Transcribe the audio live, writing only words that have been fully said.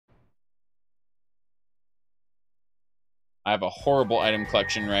I have a horrible item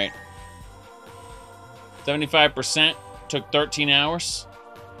collection rate. 75%. Took 13 hours.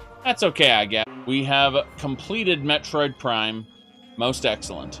 That's okay, I guess. We have completed Metroid Prime. Most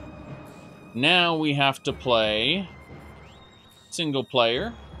excellent. Now we have to play single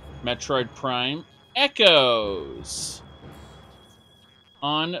player Metroid Prime Echoes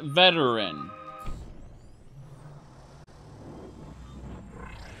on Veteran.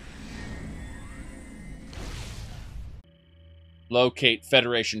 Locate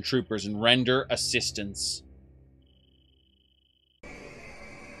Federation troopers and render assistance.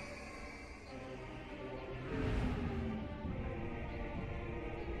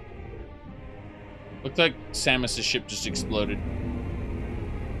 Looked like Samus's ship just exploded.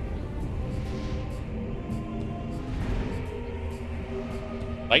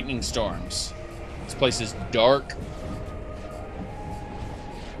 Lightning storms. This place is dark.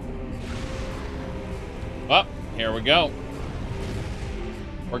 Oh, here we go.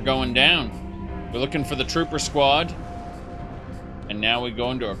 We're going down. We're looking for the trooper squad. And now we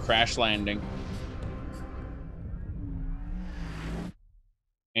go into a crash landing.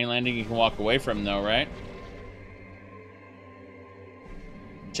 Any landing you can walk away from, though, right?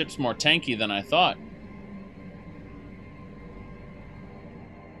 Chip's more tanky than I thought.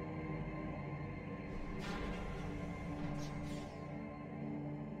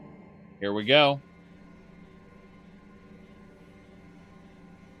 Here we go.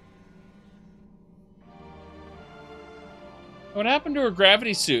 What happened to her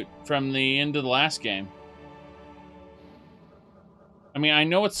gravity suit from the end of the last game? I mean, I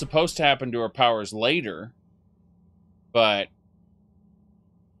know what's supposed to happen to her powers later, but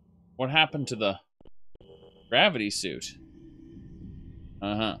what happened to the gravity suit?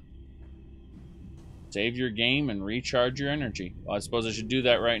 Uh-huh. Save your game and recharge your energy. Well, I suppose I should do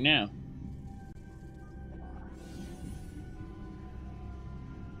that right now.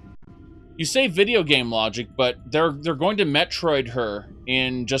 You say video game logic, but they're going to Metroid her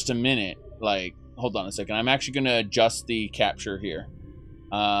in just a minute. Like, hold on a second. I'm actually going to adjust the capture here.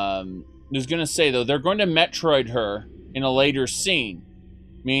 I was going to say, though, they're going to Metroid her in a later scene,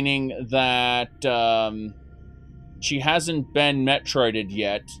 meaning that she hasn't been Metroided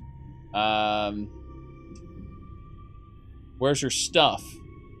yet. Where's her stuff?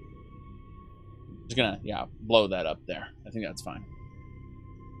 Just gonna, yeah, blow that up there. I think that's fine.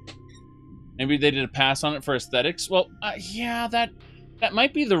 Maybe they did a pass on it for aesthetics. Well, yeah, that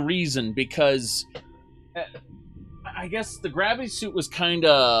might be the reason, because I guess the gravity suit was kind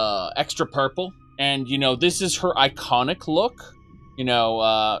of extra purple, and you know, this is her iconic look. You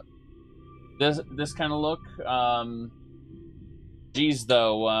know, this kind of look. Geez,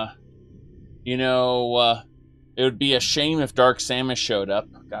 though, you know, it would be a shame if Dark Samus showed up.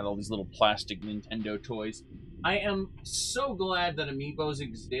 Got all these little plastic Nintendo toys. I am so glad that amiibos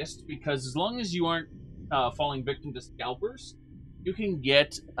exist, because as long as you aren't falling victim to scalpers, you can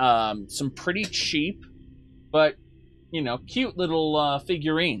get some pretty cheap, but, you know, cute little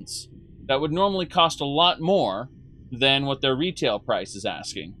figurines that would normally cost a lot more than what their retail price is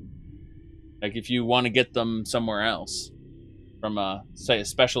asking. Like if you want to get them somewhere else from, say, a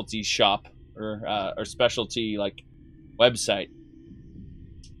specialty shop or specialty, like, website.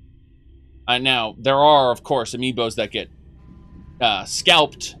 Now, there are, of course, amiibos that get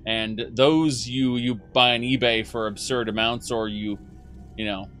scalped, and those you buy on eBay for absurd amounts, or you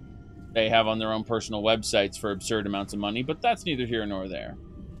know, they have on their own personal websites for absurd amounts of money, but that's neither here nor there.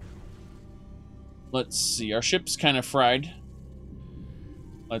 Let's see, our ship's kind of fried.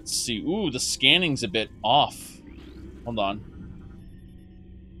 Let's see, ooh, the scanning's a bit off. Hold on.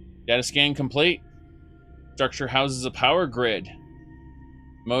 Data scan complete. Structure houses a power grid.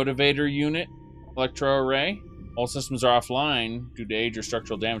 Motivator unit, electro array. All systems are offline due to age or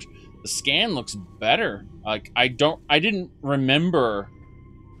structural damage. The scan looks better. Like, I didn't remember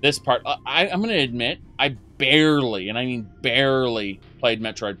this part. I'm going to admit, I barely, and I mean barely, played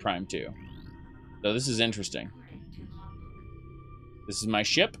Metroid Prime 2. So this is interesting. This is my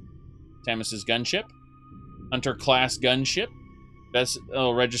ship. Samus's gunship. Hunter class gunship. That's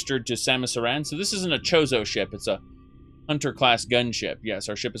registered to Samus Aran. So this isn't a Chozo ship. It's a Hunter class gunship. Yes,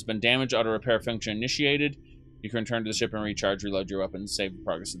 our ship has been damaged. Auto repair function initiated. You can return to the ship and recharge, reload your weapons, save the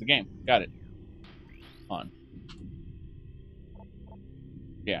progress of the game. Got it. On.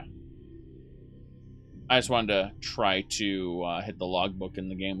 Yeah. I just wanted to try to hit the logbook,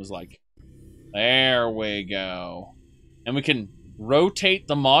 and the game was like, there we go. And we can rotate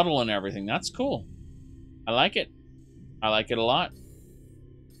the model and everything. That's cool. I like it. I like it a lot.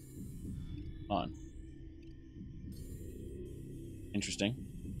 On. Interesting.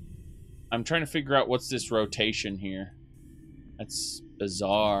 I'm trying to figure out what's this rotation here. That's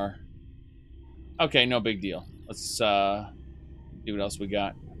bizarre. Okay, no big deal. Let's see what else we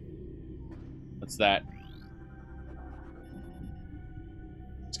got. What's that?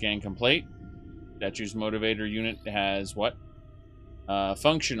 Scan complete. Statue's motivator unit has what?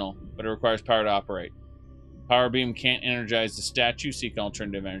 Functional, but it requires power to operate. Power beam can't energize the statue. Seek an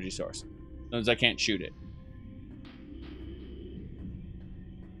alternative energy source. As long as I can't shoot it.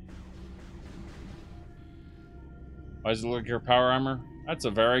 Why does it look like your power armor? That's a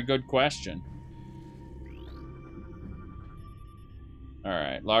very good question.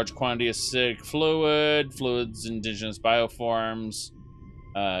 Alright, large quantity of acidic fluid, fluids, indigenous bioforms.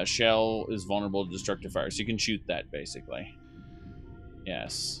 Shell is vulnerable to destructive fire, so you can shoot that, basically.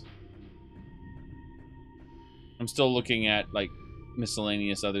 Yes. I'm still looking at, like,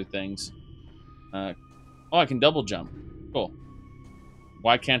 miscellaneous other things. Oh, I can double jump. Cool.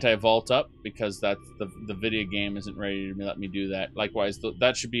 Why can't I vault up? Because that's the video game isn't ready to let me do that. Likewise,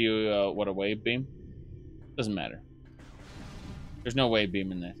 that should be, what, a wave beam? Doesn't matter. There's no wave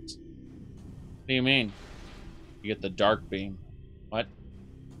beam in this. What do you mean? You get the dark beam. What?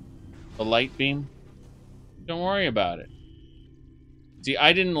 The light beam? Don't worry about it. See,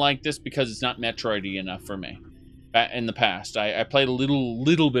 I didn't like this because it's not Metroid-y enough for me. In the past. I played a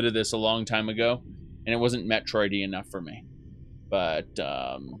little bit of this a long time ago, and it wasn't Metroid-y enough for me. But,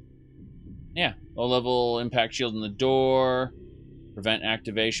 yeah. Low-level impact shield in the door. Prevent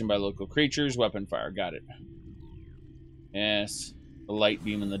activation by local creatures. Weapon fire. Got it. Yes. The light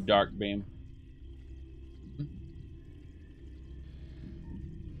beam and the dark beam.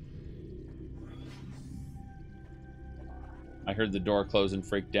 I heard the door close and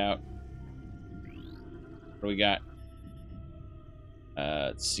freaked out. What do we got?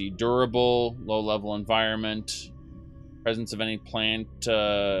 Let's see. Durable, low-level environment. Presence of any plant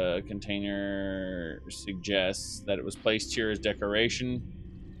container suggests that it was placed here as decoration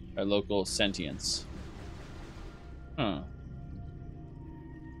by local sentience. Huh.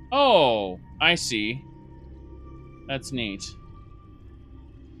 Oh, I see. That's neat.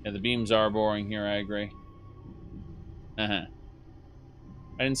 Yeah, the beams are boring here, I agree. Uh-huh.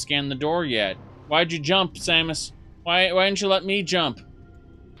 I didn't scan the door yet. Why'd you jump, Samus? Why didn't you let me jump?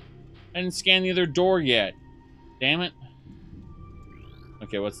 I didn't scan the other door yet. Damn it.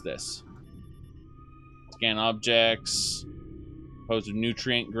 Okay, what's this? Scan objects. Composed of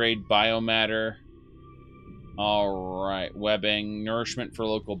nutrient-grade biomatter. Alright, webbing. Nourishment for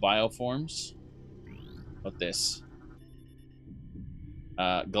local bioforms. What this?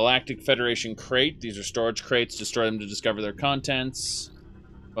 Galactic Federation crate. These are storage crates. Destroy them to discover their contents.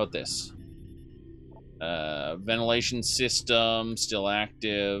 About this? Ventilation system. Still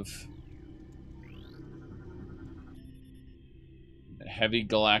active. Heavy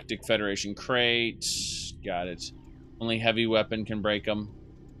Galactic Federation crate. Got it. Only heavy weapon can break them.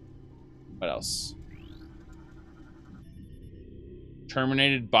 What else?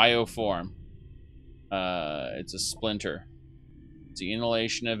 Terminated bioform. It's a splinter. It's the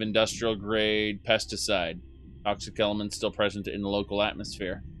inhalation of industrial grade pesticide. Toxic elements still present in the local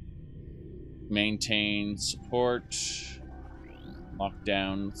atmosphere. Maintain support.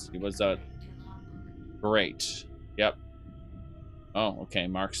 Lockdown. Let's see, what's that? Great. Yep. Oh, okay.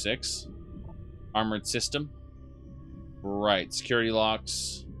 Mark 6. Armored system. Right. Security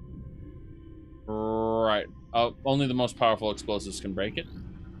locks. Right. Oh, only the most powerful explosives can break it.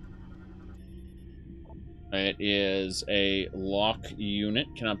 It is a lock unit.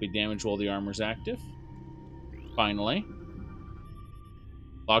 Cannot be damaged while the armor's active. Finally.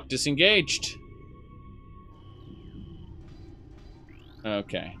 Lock disengaged.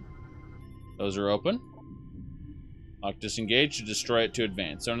 Okay. Those are open. Lock disengaged to destroy it to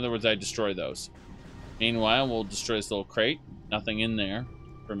advance. So in other words, I destroy those. Meanwhile, we'll destroy this little crate. Nothing in there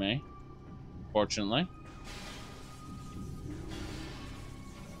for me. Fortunately.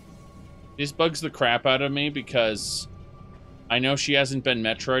 This bugs the crap out of me because I know she hasn't been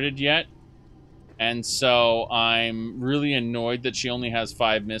Metroided yet. And so I'm really annoyed that she only has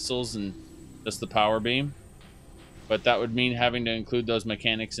 5 missiles and just the power beam. But that would mean having to include those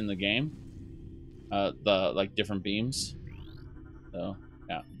mechanics in the game. The, like, different beams. So,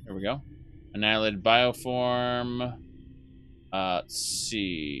 yeah, there we go. Annihilated bioform. Let's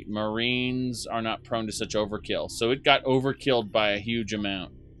see. Marines are not prone to such overkill. So it got overkilled by a huge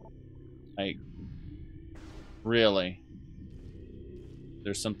amount. Like, really?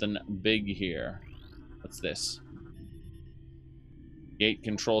 There's something big here. What's this? Gate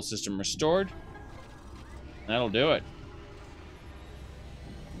control system restored. That'll do it.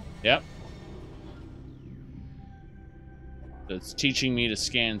 Yep. So it's teaching me to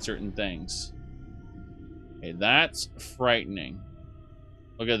scan certain things. Okay, that's frightening.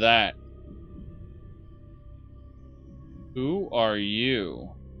 Look at that. Who are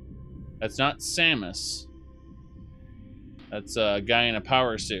you? That's not Samus. That's a guy in a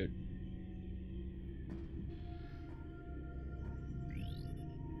power suit.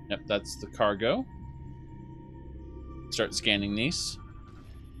 Yep, that's the cargo. Start scanning these.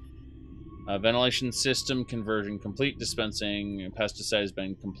 Ventilation system conversion complete. Dispensing pesticide has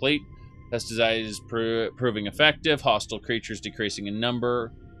been complete. Pesticide is proving effective. Hostile creatures decreasing in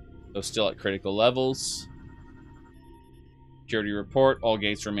number, though still at critical levels. Security report. All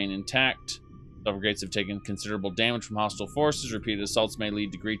gates remain intact. Several gates have taken considerable damage from hostile forces. Repeated assaults may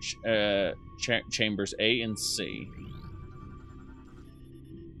lead to breach chambers A and C.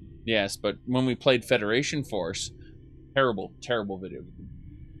 Yes, but when we played Federation Force, terrible, terrible video.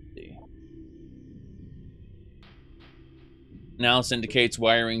 Analysis indicates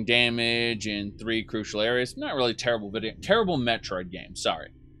wiring damage in 3 crucial areas. Not really terrible video. Terrible Metroid game.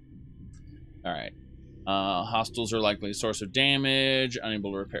 Sorry. All right. Hostiles are likely a source of damage.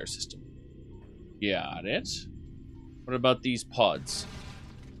 Unable to repair system. Got it. What about these pods?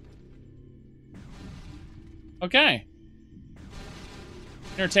 Okay.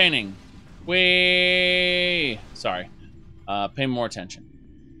 Entertaining. Way. Sorry. Pay more attention.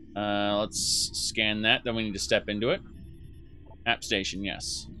 Let's scan that. Then we need to step into it. Map station,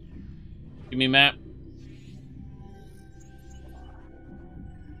 yes. Give me a map.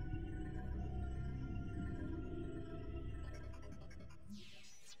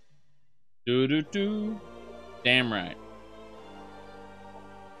 Do. Damn right.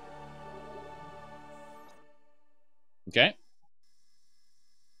 Okay.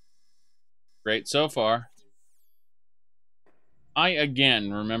 Great so far. I,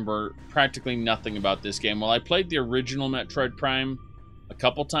 again, remember practically nothing about this game. Well, I played the original Metroid Prime a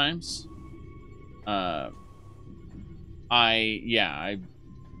couple times. I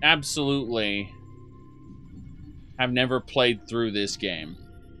absolutely have never played through this game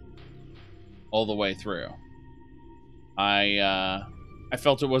all the way through. I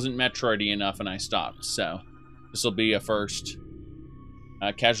felt it wasn't Metroid-y enough and I stopped, so this will be a first.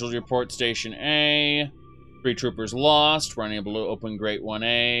 Casualty report, Station A. 3 troopers lost, were unable to open Grate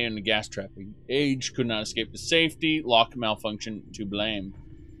 1A, and the gas trap engaged, could not escape to safety. Lock malfunction to blame.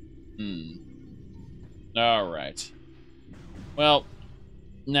 Alright. Well,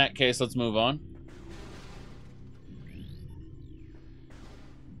 in that case, let's move on.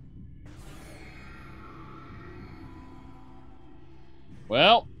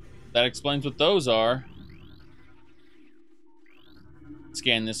 Well, that explains what those are.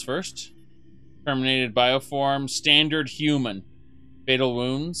 Scan this first. Terminated bioform, standard human. Fatal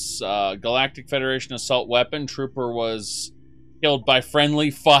wounds, Galactic Federation assault weapon. Trooper was killed by friendly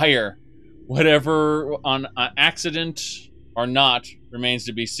fire. Whatever on accident or not remains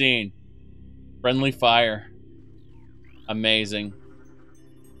to be seen. Friendly fire. Amazing.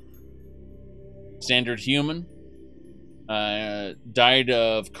 Standard human. Died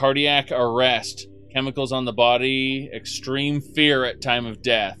of cardiac arrest. Chemicals on the body. Extreme fear at time of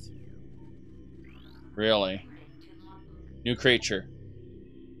death. Really? New creature.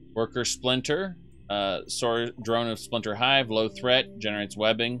 Worker Splinter. Drone of Splinter Hive. Low threat. Generates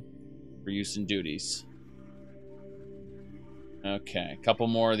webbing for use in duties. Okay. A couple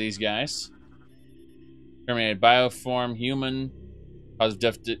more of these guys. Terminated bioform. Human. Cause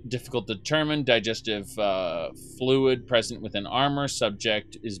difficult to determine. Digestive fluid present within armor.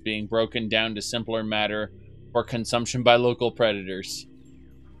 Subject is being broken down to simpler matter for consumption by local predators.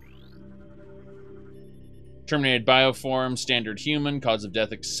 Terminated bioform, standard human, cause of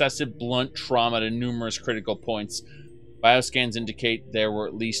death, excessive blunt trauma to numerous critical points. Bioscans indicate there were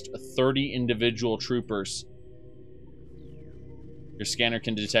at least 30 individual troopers. Your scanner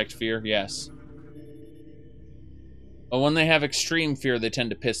can detect fear? Yes. But when they have extreme fear, they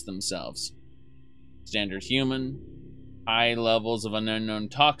tend to piss themselves. Standard human, high levels of an unknown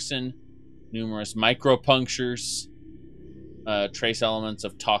toxin, numerous micropunctures, trace elements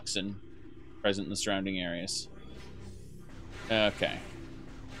of toxin present in the surrounding areas. Okay.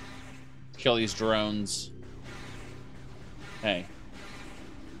 Kill these drones. Hey.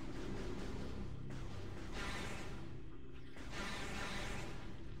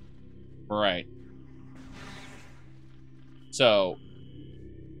 Right. So,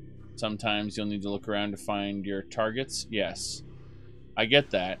 sometimes you'll need to look around to find your targets. Yes. I get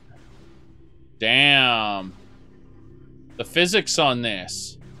that. Damn. The physics on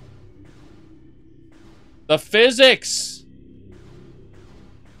this. The physics!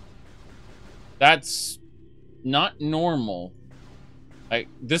 That's not normal. Like,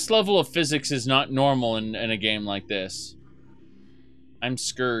 this level of physics is not normal in a game like this. I'm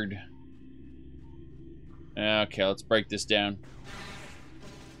scared. Okay, let's break this down.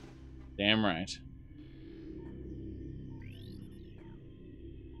 Damn right.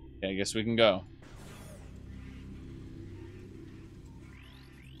 Okay, I guess we can go.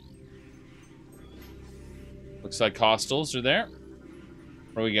 Looks like hostiles are there.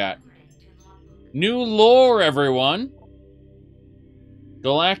 What do we got? New lore, everyone.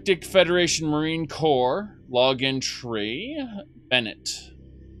 Galactic Federation Marine Corps. Login tree. Bennett.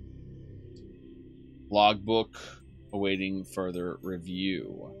 Logbook. Awaiting further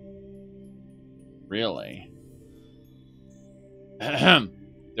review. Really?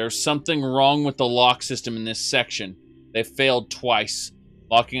 There's something wrong with the lock system in this section. They failed twice,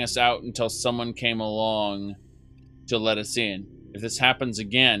 locking us out until someone came along to let us in. If this happens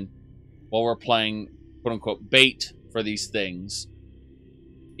again, while we're playing, quote-unquote, bait for these things,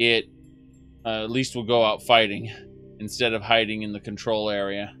 it at least will go out fighting instead of hiding in the control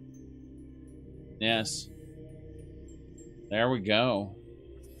area. Yes. There we go.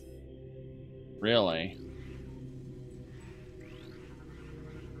 Really?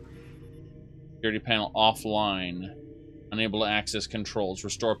 Security panel offline. Unable to access controls.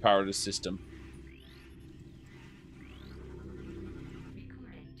 Restore power to system.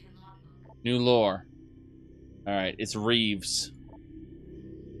 New lore. Alright, it's Reeves.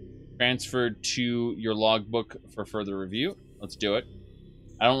 Transferred to your logbook for further review. Let's do it.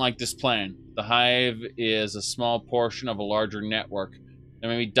 I don't like this plan. The hive is a small portion of a larger network. There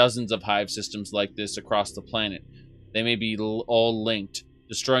may be dozens of hive systems like this across the planet. They may be all linked.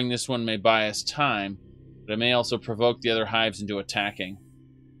 Destroying this one may buy us time, but it may also provoke the other hives into attacking.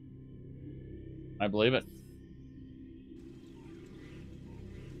 I believe it.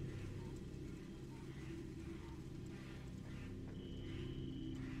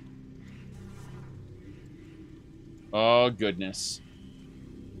 Oh, goodness.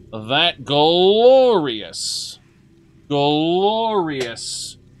 That glorious,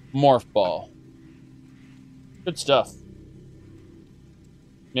 glorious morph ball. Good stuff.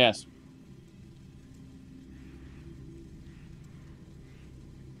 Yes.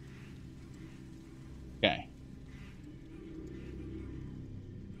 Okay.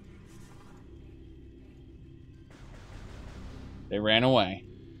 They ran away.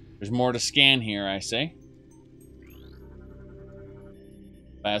 There's more to scan here, I say.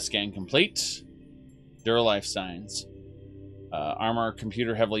 Fast scan complete. Duralife signs. Armor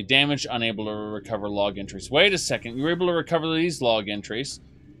computer heavily damaged, unable to recover log entries. Wait a second, you were able to recover these log entries.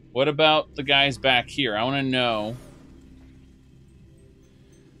 What about the guys back here? I want to know.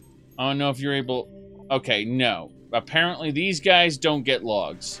 I want to know if you're able... Okay, no. Apparently these guys don't get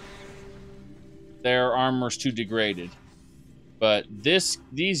logs. Their armor's too degraded. But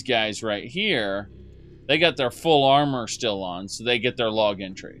these guys right here, they got their full armor still on, so they get their log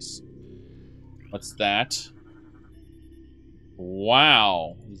entries. What's that?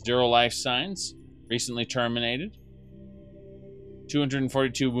 Wow. 0 life signs. Recently terminated.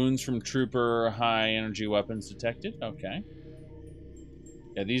 242 wounds from trooper high energy weapons detected. Okay.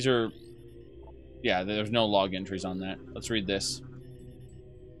 Yeah, these are... Yeah, there's no log entries on that. Let's read this.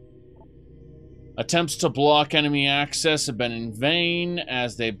 Attempts to block enemy access have been in vain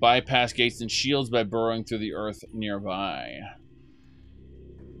as they bypass gates and shields by burrowing through the earth nearby.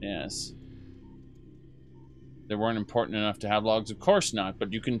 Yes. They weren't important enough to have logs? Of course not,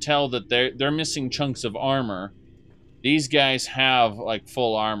 but you can tell that they're missing chunks of armor. These guys have, like,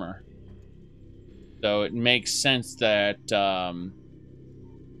 full armor. So it makes sense that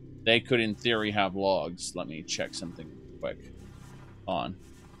they could, in theory, have logs. Let me check something quick. On.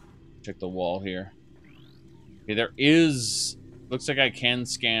 Check the wall here. Okay, there is... Looks like I can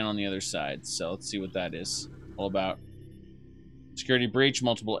scan on the other side, so let's see what that is all about. Security breach,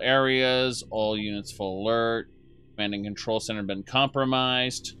 multiple areas, all units full alert. Command and control center been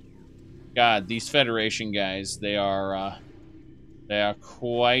compromised. God, these Federation guys, they are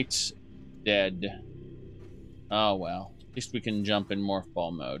quite dead. Oh well, at least we can jump in morph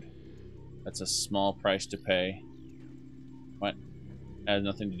ball mode. That's a small price to pay. What? Has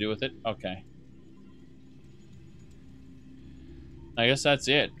nothing to do with it? Okay. I guess that's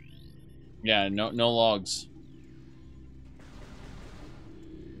it. Yeah, no logs.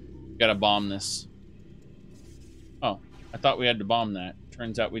 Gotta bomb this. Oh, I thought we had to bomb that.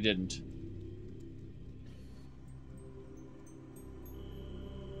 Turns out we didn't.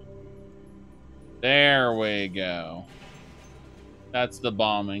 There we go. That's the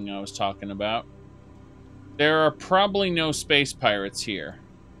bombing I was talking about. There are probably no space pirates here.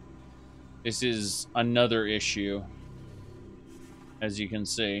 This is another issue. as you can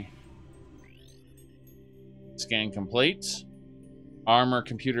see. Scan complete. Armor,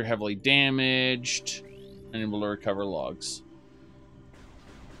 computer heavily damaged. Unable to recover logs.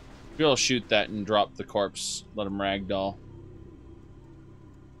 Maybe I'll shoot that and drop the corpse. Let him ragdoll.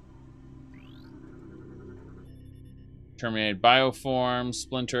 Terminated bioform,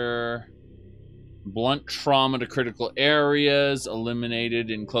 splinter. Blunt trauma to critical areas.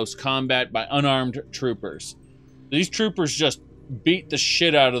 Eliminated in close combat by unarmed troopers. These troopers just beat the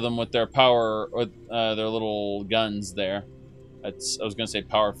shit out of them with their power, or their little guns there. I was going to say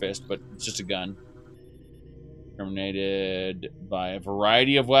power fist, but it's just a gun. Terminated by a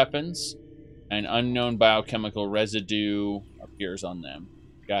variety of weapons. An unknown biochemical residue appears on them.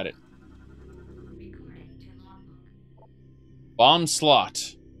 Got it. Bomb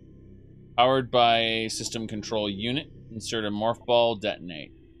slot. Powered by system control unit. Insert a morph ball,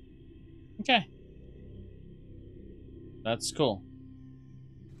 detonate. Okay. That's cool.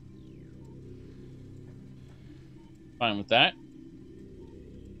 Fine with that.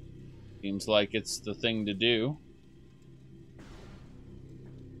 Seems like it's the thing to do.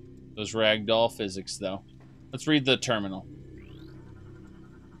 Those ragdoll physics, though. Let's read the terminal.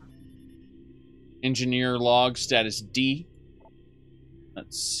 Engineer log, status D.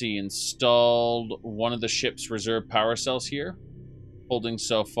 Let's see, installed one of the ship's reserve power cells here. Holding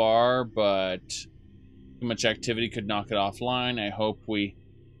so far, but too much activity could knock it offline. I hope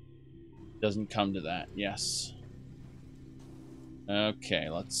doesn't come to that. Yes. Okay,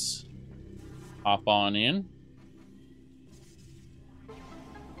 let's hop on in.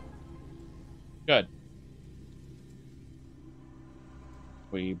 Good.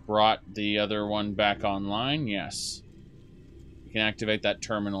 We brought the other one back online. Yes. We can activate that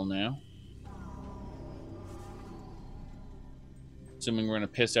terminal now. Assuming we're going to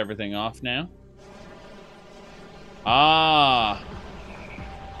piss everything off now. Ah!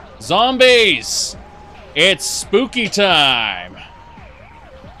 Zombies! It's spooky time!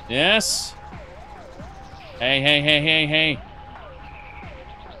 Yes? Hey, hey, hey, hey, hey.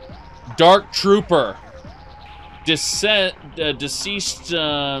 Dark Trooper. Deceased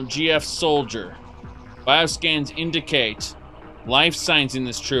GF soldier. Bioscans indicate life signs in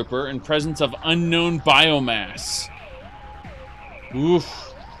this trooper and presence of unknown biomass.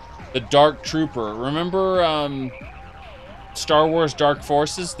 Oof. The Dark Trooper. Remember Star Wars Dark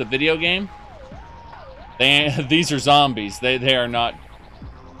Forces, the video game? These are zombies. They are not.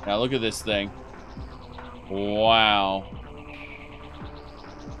 Now look at this thing. Wow.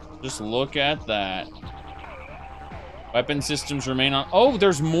 Just look at that. Weapon systems remain on. Oh,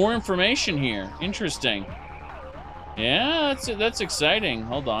 there's more information here. Interesting. Yeah, that's exciting.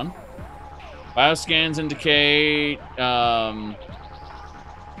 Hold on. Bioscans indicate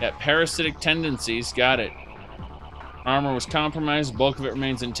parasitic tendencies. Got it. Armor was compromised. Bulk of it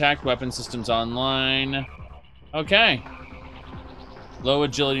remains intact. Weapon systems online. Okay. Low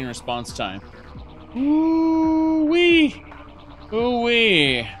agility and response time. Ooh-wee.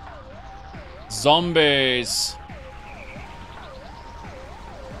 Ooh-wee. Zombies.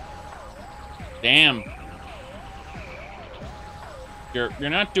 Damn. You're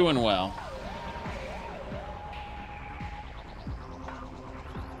not doing well.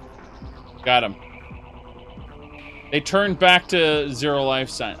 Got him. They turned back to zero life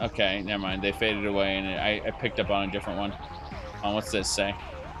sign. Okay, never mind. They faded away, and I picked up on a different one. What's this say?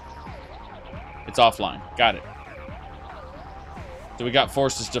 It's offline. Got it. So we got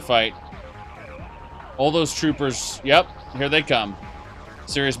forces to fight. All those troopers. Yep, here they come.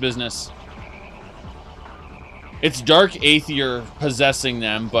 Serious business. It's Dark Aether possessing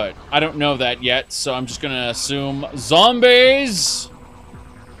them, but I don't know that yet, so I'm just gonna assume zombies!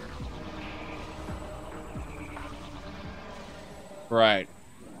 Right.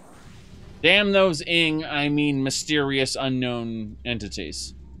 Damn those mysterious unknown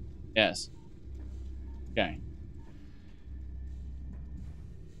entities. Yes. Okay.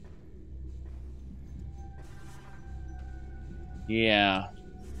 Yeah.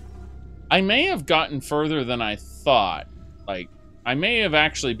 I may have gotten further than I thought. Like, I may have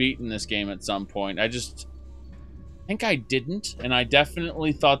actually beaten this game at some point. I think I didn't, and I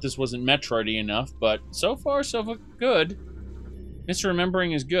definitely thought this wasn't Metroid-y enough, but so far, so good.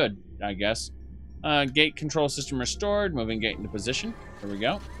 Misremembering is good, I guess. Gate control system restored. Moving gate into position. Here we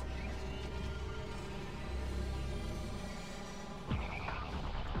go.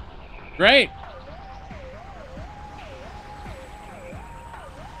 Great!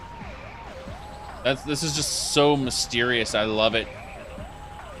 This is just so mysterious. I love it.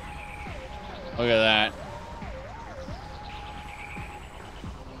 Look at that.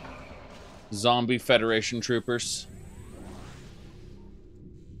 Zombie Federation troopers.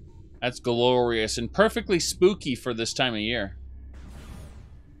 That's glorious and perfectly spooky for this time of year.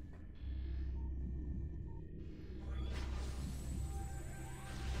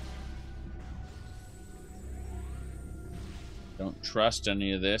 Don't trust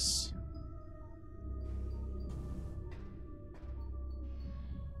any of this.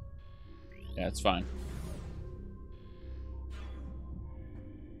 Yeah, it's fine.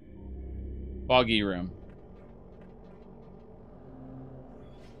 Foggy room.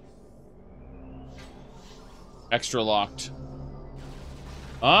 Extra locked.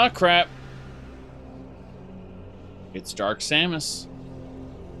 Ah, crap. It's Dark Samus.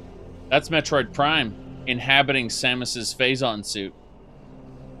 That's Metroid Prime, inhabiting Samus's Phazon suit.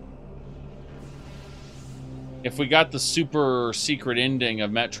 If we got the super secret ending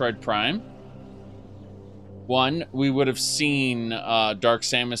of Metroid Prime 1, we would have seen Dark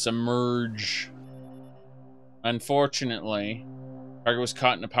Samus emerge. Unfortunately, target was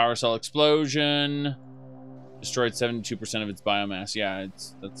caught in a power cell explosion. Destroyed 72% of its biomass. Yeah,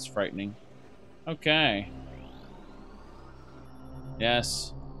 that's frightening. Okay.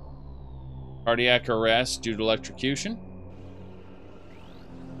 Yes. Cardiac arrest due to electrocution.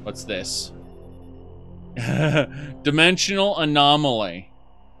 What's this? Dimensional anomaly.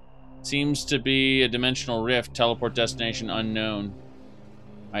 Seems to be a dimensional rift. Teleport destination unknown.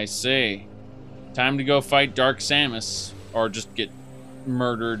 I see. Time to go fight Dark Samus. Or just get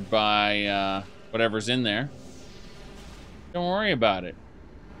murdered by whatever's in there. Don't worry about it.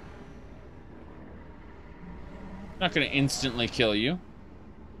 Not going to instantly kill you.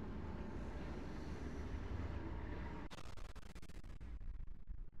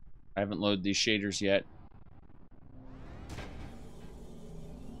 I haven't loaded these shaders yet.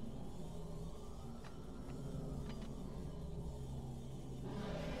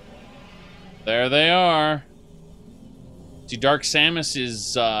 There they are. See, Dark Samus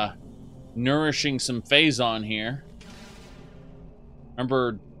is nourishing some Phazon here.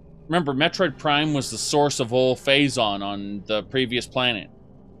 Remember, Metroid Prime was the source of all Phazon on the previous planet.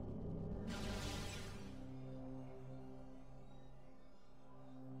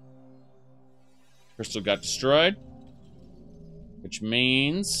 Crystal got destroyed, which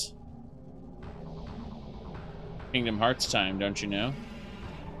means Kingdom Hearts time, don't you know?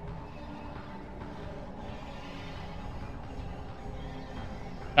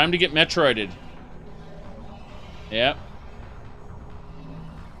 Time to get Metroided. Yep.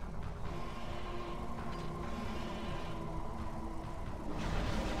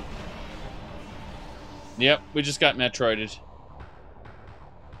 Yep, we just got Metroided.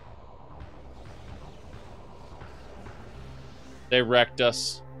 They wrecked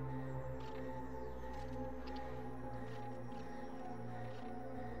us.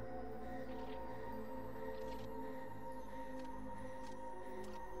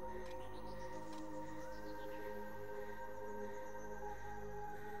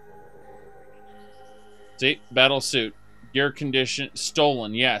 See, battle suit. Gear condition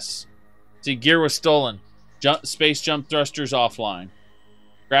stolen, yes. See, gear was stolen. Space jump thrusters offline.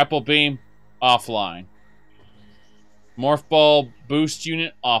 Grapple beam offline. Morph ball boost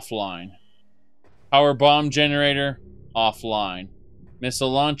unit offline. Power bomb generator offline.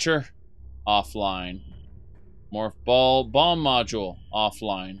 Missile launcher offline. Morph ball bomb module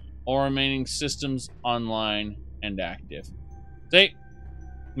offline. All remaining systems online and active. See?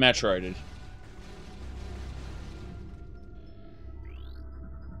 Metroided.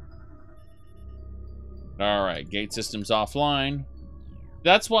 Alright, gate systems offline.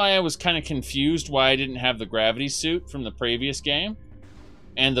 That's why I was kind of confused why I didn't have the gravity suit from the previous game.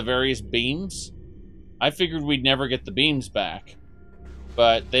 And the various beams. I figured we'd never get the beams back.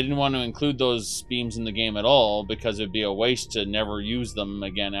 But they didn't want to include those beams in the game at all because it'd be a waste to never use them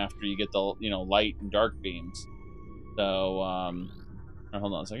again after you get the, light and dark beams. So,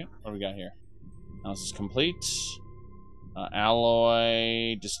 hold on a second. What do we got here? Analysis is complete.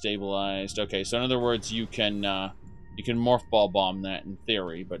 Alloy destabilized. Okay, so in other words, you can morph ball bomb that in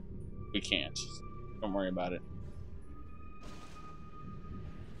theory, but we can't. Don't worry about it.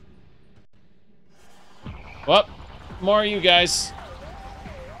 Well, more of you guys.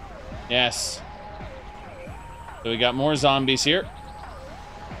 Yes. So we got more zombies here.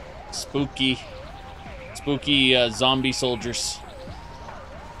 Spooky zombie soldiers.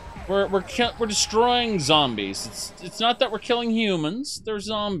 We're destroying zombies. It's not that we're killing humans. They're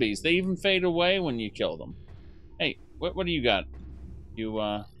zombies. They even fade away when you kill them. Hey, what do you got? You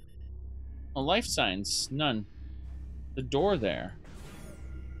oh, life signs. None. The door there.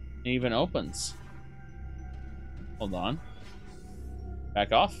 It even opens. Hold on.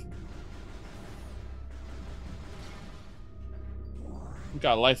 Back off.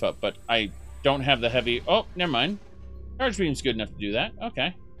 got a life up, but I don't have the heavy... Oh, never mind. Charge beam's good enough to do that.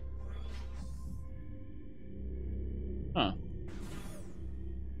 Okay. Huh.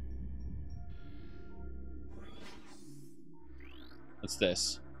 What's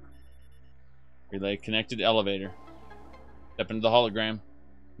this? Relay connected elevator. Step into the hologram.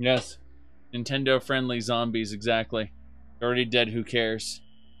 Yes. Nintendo-friendly zombies, exactly. They're already dead, who cares?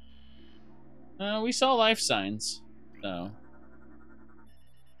 We saw life signs, so...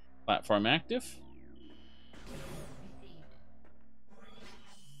 Platform active.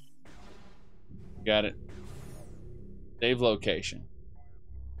 Got it. Save location.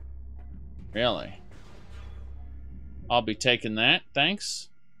 Really? I'll be taking that, thanks.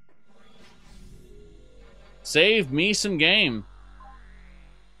 Save me some game.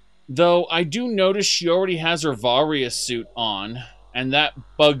 Though, I do notice she already has her Varia suit on, and that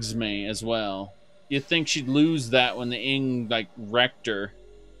bugs me as well. You'd think she'd lose that when the Ing, like, wrecked her.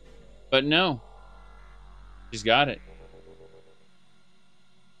 But no. She's got it.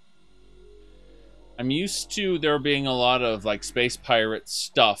 I'm used to there being a lot of, like, space pirate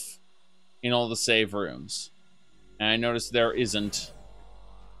stuff in all the save rooms. And I noticed there isn't.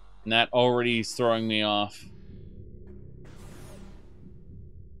 And that already is throwing me off.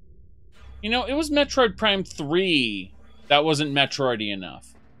 You know, it was Metroid Prime 3 that wasn't Metroidy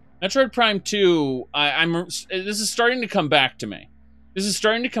enough. Metroid Prime 2, this is starting to come back to me. This is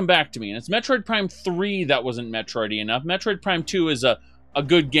starting to come back to me, and it's Metroid Prime 3 that wasn't Metroidy enough. Metroid Prime 2 is a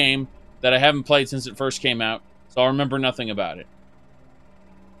good game that I haven't played since it first came out, so I'll remember nothing about it.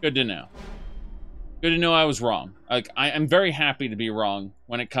 Good to know. Good to know I was wrong. Like, I'm very happy to be wrong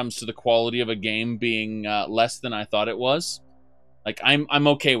when it comes to the quality of a game being less than I thought it was. Like, I'm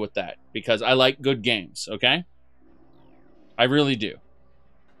okay with that, because I like good games, okay? I really do.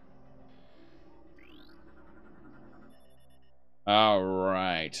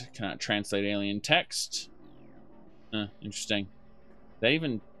 Alright. Cannot translate alien text. Interesting. They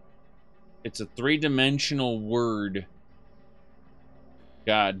even... It's a three-dimensional word.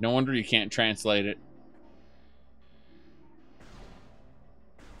 God, no wonder you can't translate it.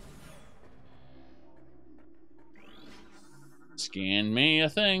 Scan me a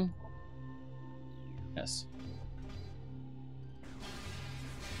thing. Yes.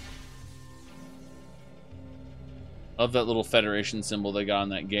 Love that little Federation symbol they got on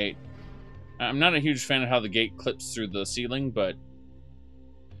that gate. I'm not a huge fan of how the gate clips through the ceiling, but...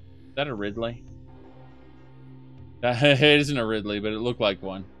 Is that a Ridley? It isn't a Ridley, but it looked like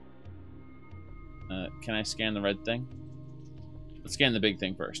one. Can I scan the red thing? Let's scan the big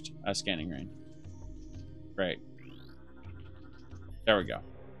thing first. Scanning range. Great. There we go.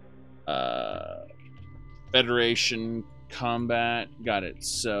 Federation combat. Got it.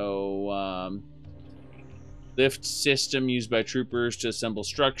 So, lift system used by troopers to assemble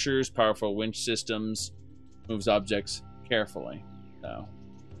structures. Powerful winch systems. Moves objects carefully. So.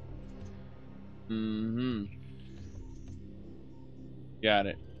 Got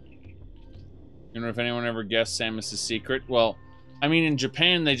it. You know if anyone ever guessed Samus's secret? Well, I mean, in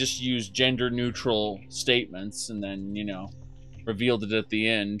Japan, they just use gender-neutral statements and then, you know, revealed it at the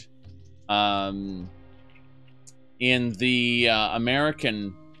end. In the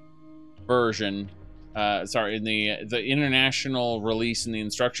American version, sorry, in the international release in the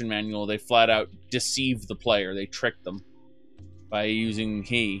instruction manual, they flat out deceive the player. They trick them by using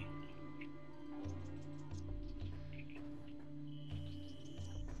he.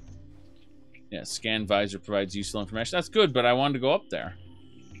 Yeah, scan visor provides useful information. That's good, but I wanted to go up there.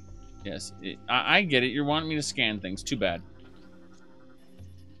 Yes, I get it. You're wanting me to scan things. Too bad.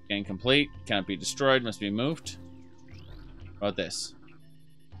 Scan complete. Cannot be destroyed. Must be moved. How about this?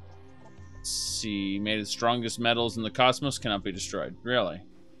 Let's see. Made of the strongest metals in the cosmos. Cannot be destroyed. Really?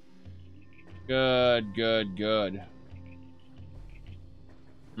 Good, good, good.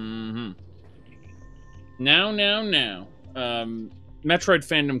 Now. Metroid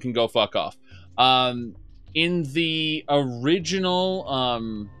fandom can go fuck off. In the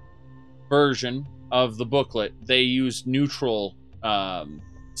original version of the booklet, they used neutral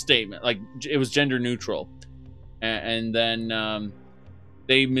statement, like it was gender neutral, and then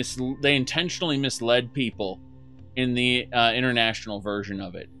they intentionally misled people in the international version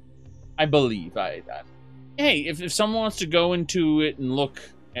of it. I believe. Hey, if someone wants to go into it and look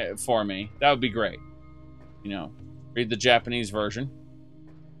for me, that would be great. You know, read the Japanese version.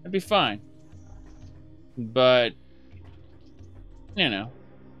 That'd be fine. But, you know.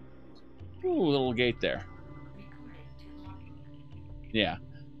 Ooh, little gate there. Yeah.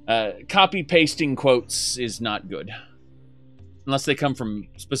 Copy-pasting quotes is not good. Unless they come from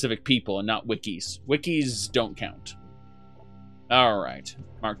specific people and not wikis. Wikis don't count. All right.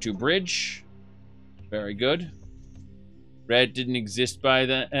 Mark II bridge. Very good. Reddit didn't exist by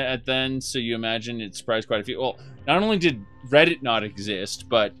then, so you imagine it surprised quite a few. Well, not only did Reddit not exist,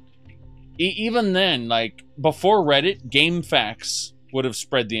 but even then, like, before Reddit, GameFAQs would have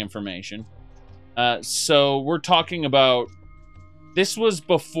spread the information. So we're talking about... This was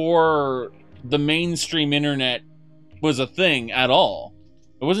before the mainstream internet was a thing at all.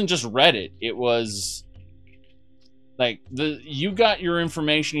 It wasn't just Reddit. It was... Like, you got your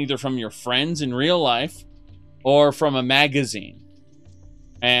information either from your friends in real life or from a magazine.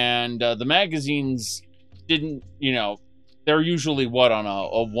 And the magazines didn't, you know, they're usually, what, on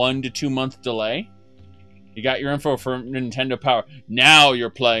a 1 to 2 month delay? You got your info from Nintendo Power. Now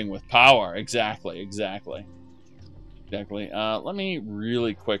you're playing with power. Exactly. Let me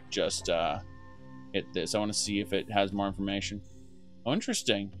really quick just hit this. I want to see if it has more information. Oh,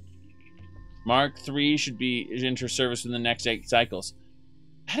 interesting. Mark III should enter service in the next 8 cycles.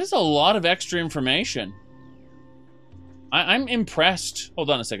 That is a lot of extra information. I'm impressed.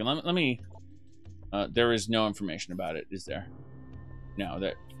 Hold on a second. Let me... there is no information about it, is there? No,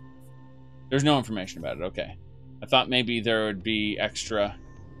 there's no information about it. Okay. I thought maybe there would be extra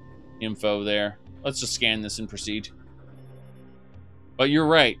info there. Let's just scan this and proceed. But you're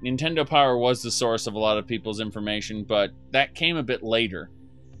right. Nintendo Power was the source of a lot of people's information, but that came a bit later.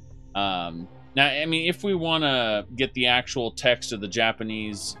 Now, I mean, if we want to get the actual text of the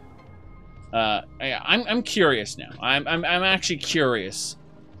Japanese... I'm curious now. I'm actually curious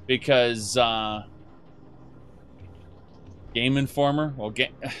because Game Informer. Well,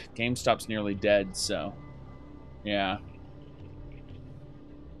 GameStop's nearly dead, so yeah.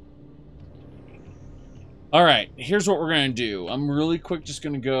 All right, here's what we're gonna do. I'm really quick, just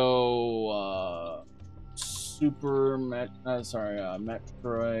gonna go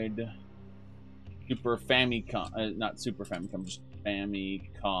Metroid Super Famicom, not Super Famicom, just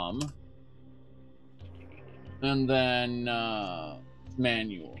Famicom. And then,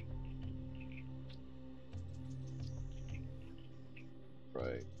 manual.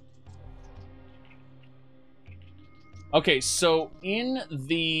 Right. Okay, so in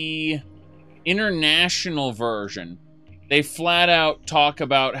the international version, they flat out talk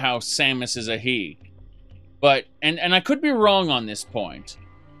about how Samus is a he. But, and I could be wrong on this point.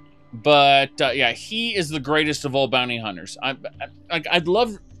 But, yeah, he is the greatest of all bounty hunters. I'd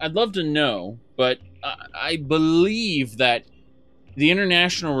love to know, but I believe that the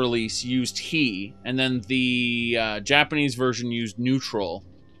international release used he, and then the Japanese version used neutral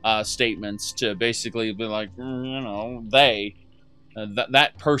statements to basically be like, you know, they,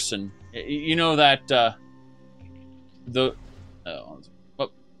 that person, you know, that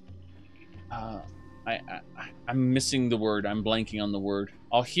I'm missing the word. I'm blanking on the word.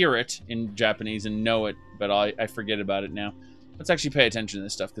 I'll hear it in Japanese and know it, but I forget about it now. Let's actually pay attention to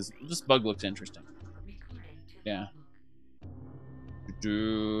this stuff, because this bug looks interesting. Yeah.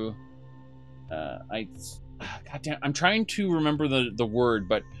 Goddamn, I'm trying to remember the word,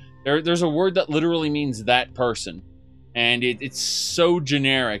 but there's a word that literally means that person. And it's so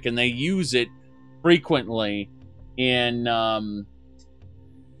generic, and they use it frequently in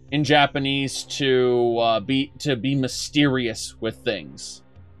Japanese to be mysterious with things.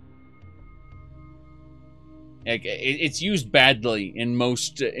 Like, it's used badly in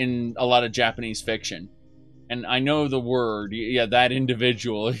a lot of Japanese fiction, and I know the word. Yeah, that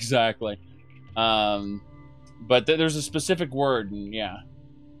individual, exactly. But there's a specific word, and yeah,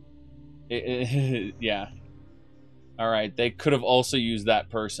 yeah. All right, they could have also used that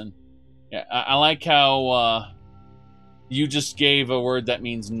person. Yeah, I like how you just gave a word that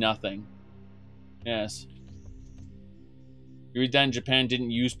means nothing. Yes. You read that in Japan didn't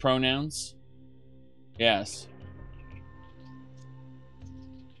use pronouns? Yes.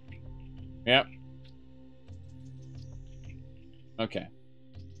 Yep. Okay.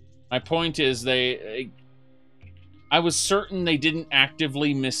 My point is I was certain they didn't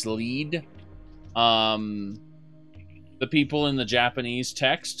actively mislead the people in the Japanese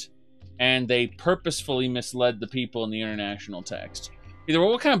text, and they purposefully misled the people in the international text. Either way,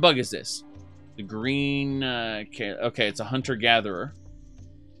 what kind of bug is this? The green... okay, it's a hunter-gatherer.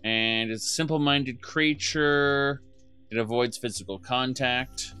 And it's a simple-minded creature. It avoids physical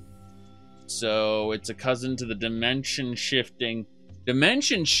contact. So it's a cousin to the dimension shifting.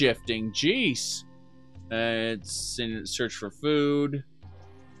 Dimension shifting? Jeez. It's in search for food.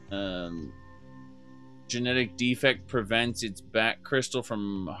 Genetic defect prevents its back crystal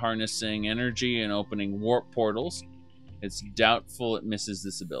from harnessing energy and opening warp portals. It's doubtful it misses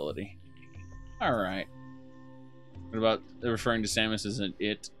this ability. Alright. What about referring to Samus as an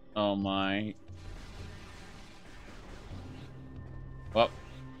it? Oh my. Well.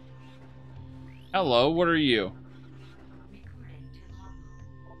 Hello, what are you?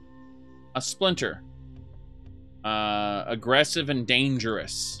 A splinter. Aggressive and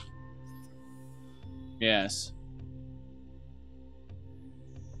dangerous. Yes.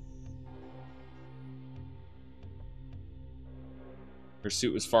 Her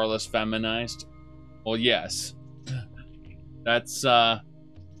suit was far less feminized. Well, yes. That's, let's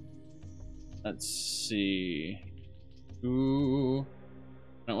see. Ooh.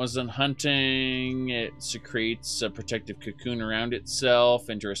 When it wasn't hunting, it secretes a protective cocoon around itself,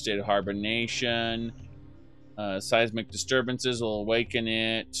 enter a state of hibernation. Seismic disturbances will awaken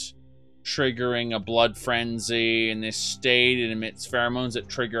it, triggering a blood frenzy. In this state, it emits pheromones that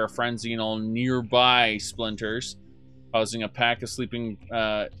trigger a frenzy in all nearby splinters, causing a pack of sleeping,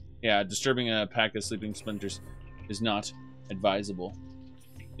 disturbing a pack of sleeping splinters is not advisable.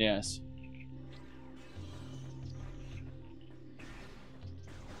 Yes.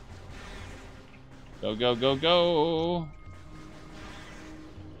 Go, go, go, go.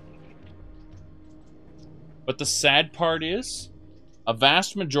 But the sad part is, a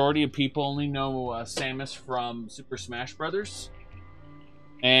vast majority of people only know Samus from Super Smash Brothers.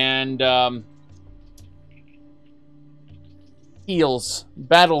 And, heals.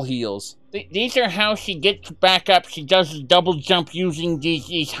 Battle heals. These are how she gets back up. She does a double jump using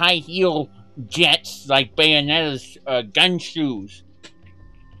these high heel jets, like Bayonetta's gun shoes.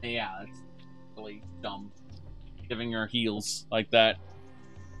 Yeah, that's really dumb. Giving her heals like that.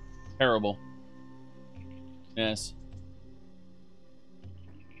 Terrible. Yes.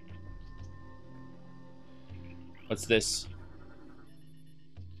 What's this?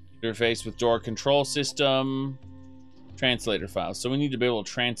 Interface with door control system. Translator files. So we need to be able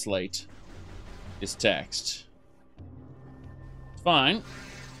to translate this text. Fine.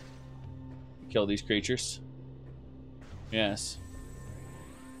 Kill these creatures. Yes.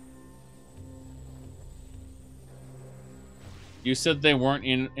 You said they weren't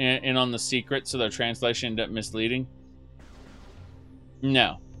in on the secret, so their translation ended up misleading?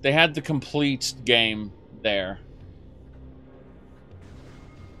 No. They had the complete game there.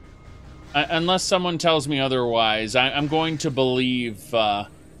 Unless someone tells me otherwise, I'm going to believe, okay,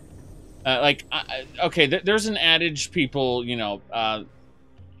 there's an adage, people, you know,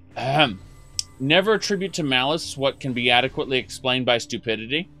 never attribute to malice what can be adequately explained by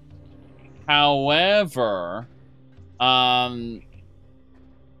stupidity. However,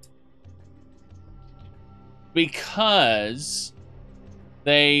 because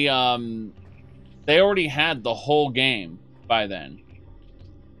they already had the whole game by then.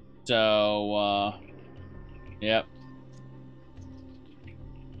 So, yep.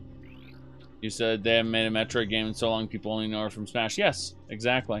 You said they haven't made a Metroid game in so long people only know her from Smash. Yes,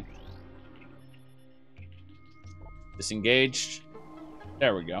 exactly. Disengaged.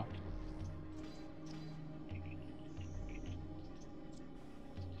 There we go.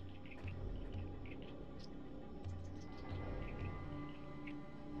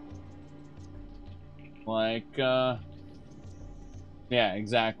 Like, yeah,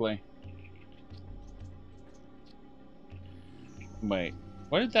 exactly. Wait,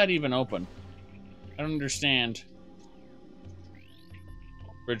 what did that even open? I don't understand.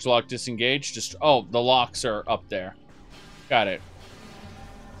 Bridge lock disengaged. Just oh, the locks are up there. Got it.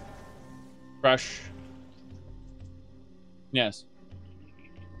 Crush. Yes.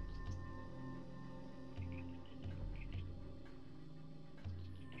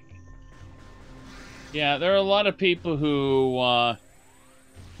 Yeah, there are a lot of people who,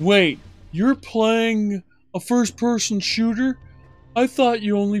 wait, you're playing a first-person shooter? I thought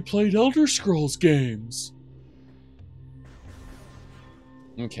you only played Elder Scrolls games.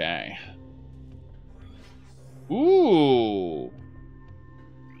 Okay. Ooh.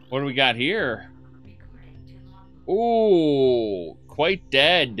 What do we got here? Ooh, quite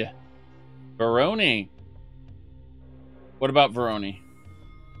dead. Veroni. What about Veroni?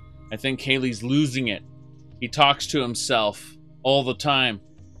 I think Haley's losing it. He talks to himself all the time.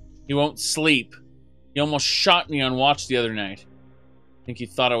 He won't sleep. He almost shot me on watch the other night. I think he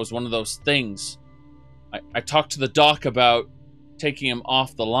thought I was one of those things. I talked to the doc about taking him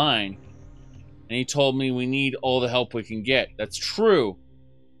off the line, and he told me we need all the help we can get. That's true.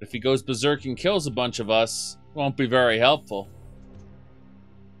 But if he goes berserk and kills a bunch of us, it won't be very helpful.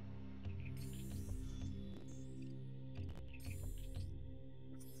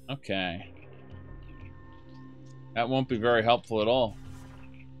 Okay. That won't be very helpful at all.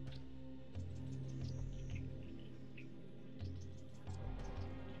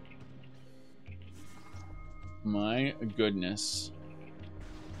 My goodness.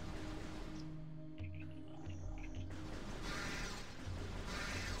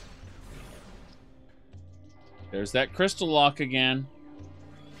 There's that crystal lock again.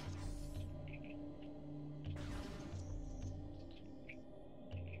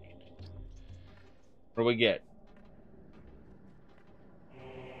 What do we get?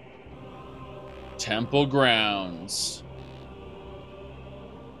 Temple grounds.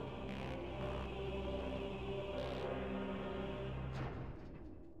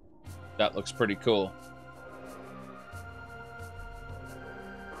 That looks pretty cool.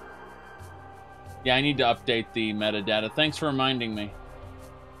 Yeah, I need to update the metadata. Thanks for reminding me.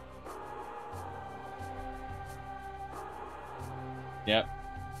 Yep.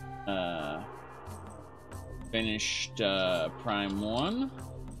 Finished Prime 1.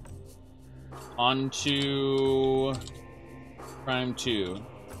 On to Prime 2.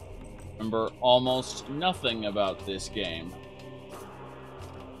 Remember almost nothing about this game.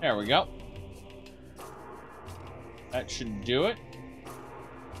 There we go. That should do it.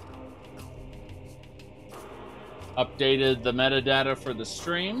 Updated the metadata for the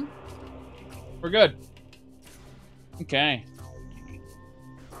stream. We're good. Okay.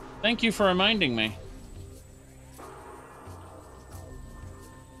 Thank you for reminding me.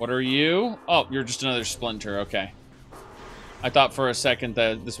 What are you? Oh, you're just another splinter. Okay. I thought for a second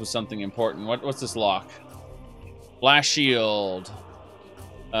that this was something important. What's this lock? Blast shield.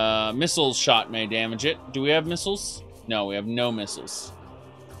 Missiles shot may damage it. Do we have missiles? No, we have no missiles.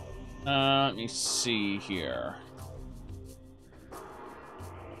 Let me see here.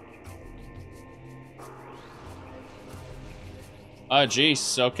 Oh,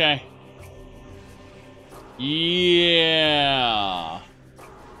 jeez. Okay. Yeah.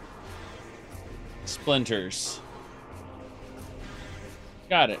 Splinters.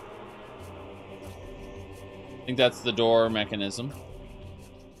 Got it. I think that's the door mechanism.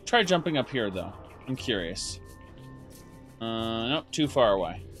 Try jumping up here, though. I'm curious. Nope, too far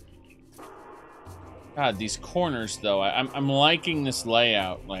away. God, these corners, though. I'm liking this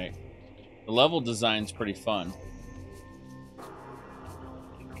layout. Like, the level design's pretty fun.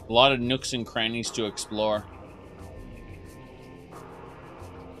 A lot of nooks and crannies to explore.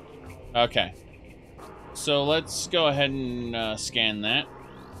 Okay. So let's go ahead and scan that.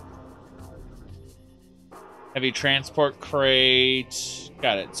 Heavy transport crate.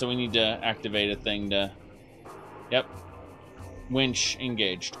 Got it. So we need to activate a thing to... Yep. Winch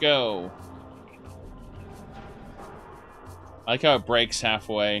engaged. Go. I like how it breaks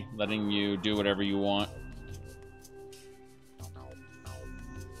halfway, letting you do whatever you want.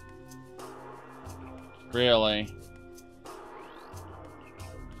 Really?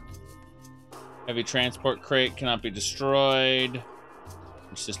 Heavy transport crate cannot be destroyed.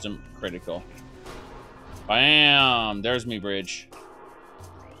 System critical. Bam! There's me bridge.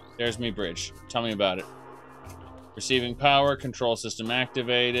 There's me bridge. Tell me about it. Receiving power. Control system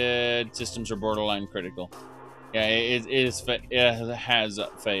activated. Systems are borderline critical. Yeah, it has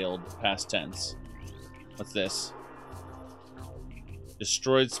failed. Past tense. What's this?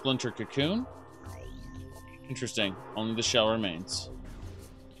 Destroyed splinter cocoon? Interesting. Only the shell remains.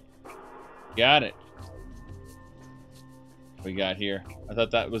 Got it. What we got here? I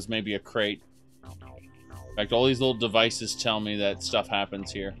thought that was maybe a crate. In fact, all these little devices tell me that stuff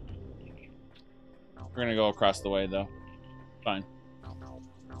happens here. We're gonna go across the way, though. Fine.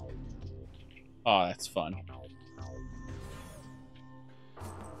 Oh, that's fun.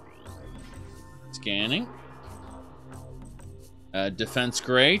 Scanning. Defense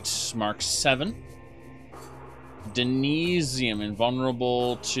grate, Mark 7. Denesium,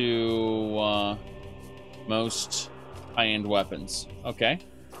 invulnerable to most high-end weapons. Okay.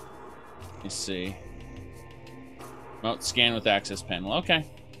 Let me see. Remote scan with access panel. Okay.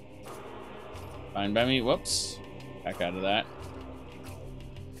 Fine by me. Whoops. Back out of that.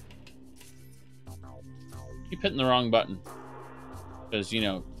 Keep hitting the wrong button. Because, you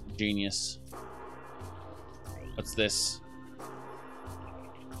know, genius. What's this?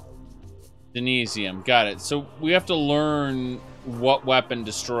 Denesium. Got it. So we have to learn what weapon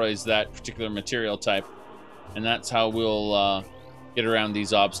destroys that particular material type. And that's how we'll get around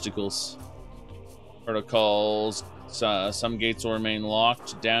these obstacles. Protocols. Some gates will remain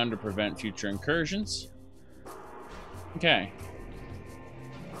locked down to prevent future incursions. Okay.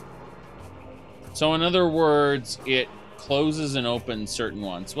 So in other words, it closes and opens certain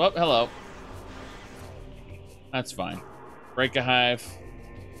ones. Well, hello. That's fine. Break a hive.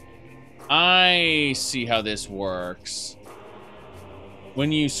 I see how this works.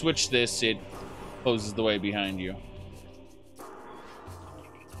 When you switch this, it closes the way behind you.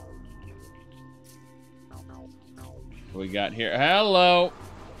 What we got here? Hello.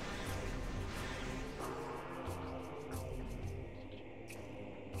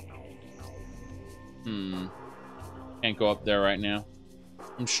 Can't go up there right now.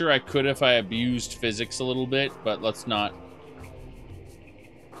 I'm sure I could if I abused physics a little bit, but let's not.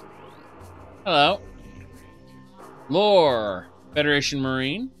 Hello. Lore. Federation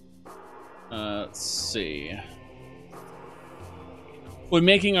Marine. Let's see. We're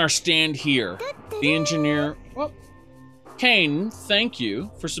making our stand here. The engineer... Well, Kane, thank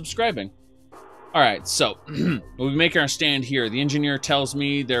you for subscribing. Alright, so, we'll be making our stand here. The engineer tells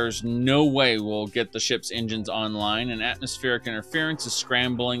me there's no way we'll get the ship's engines online, and atmospheric interference is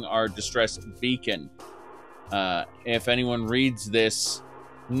scrambling our distress beacon. If anyone reads this,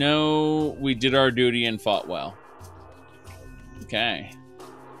 know we did our duty and fought well. Okay.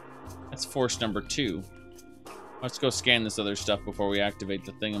 That's force number 2. Let's go scan this other stuff before we activate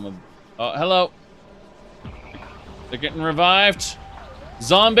the thing. Oh, hello. They're getting revived.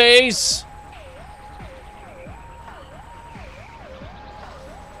 Zombies!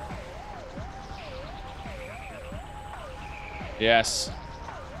 Yes.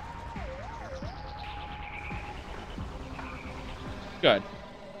 Good.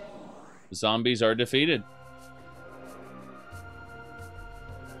 The zombies are defeated.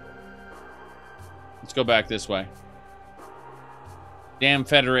 Let's go back this way. Damn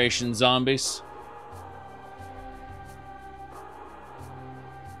Federation zombies.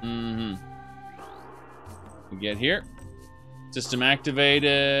 Mm-hmm. We get here. System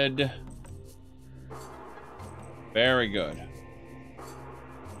activated. Very good.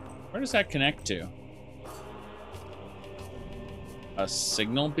 Where does that connect to? A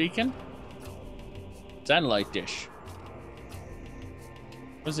signal beacon? Satellite dish.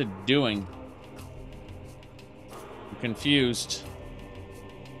 What is it doing? I'm confused.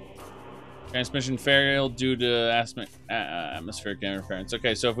 Transmission failed due to atmospheric interference.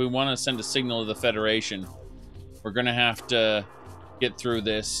 Okay, so if we want to send a signal to the Federation, we're going to have to get through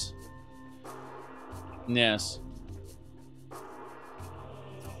this. Yes.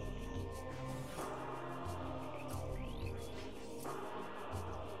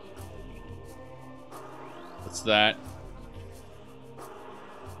 What's that?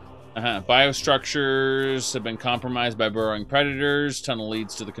 Biostructures have been compromised by burrowing predators. Tunnel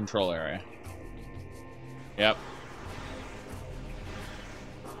leads to the control area. Yep.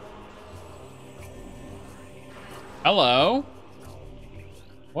 Hello?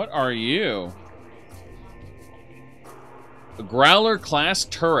 What are you? A Growler class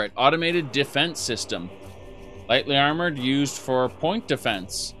turret, automated defense system. Lightly armored, used for point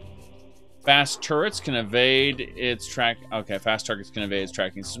defense. Fast turrets can evade its track. Okay, fast targets can evade its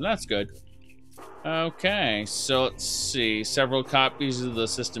tracking system. That's good. Okay, so let's see. Several copies of the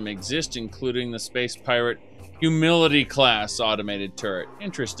system exist, including the Space Pirate Humility class automated turret.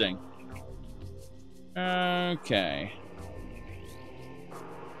 Interesting. Okay.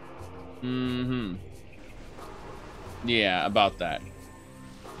 Mm-hmm. Yeah, about that.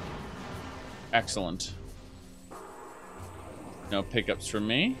 Excellent. No pickups from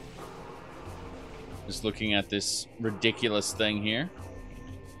me. Just looking at this ridiculous thing here.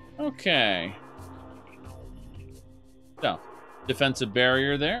 Okay. So, defensive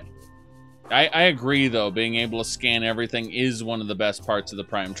barrier there. I agree, though. Being able to scan everything is one of the best parts of the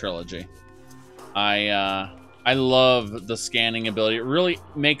Prime Trilogy. I love the scanning ability. It really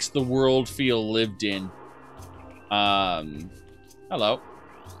makes the world feel lived in. Hello.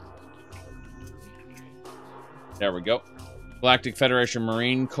 There we go. Galactic Federation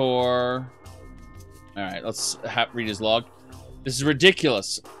Marine Corps. Alright, let's read his log. This is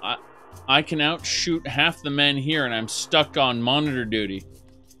ridiculous. I can outshoot half the men here, and I'm stuck on monitor duty.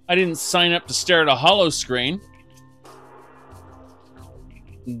 I didn't sign up to stare at a hollow screen.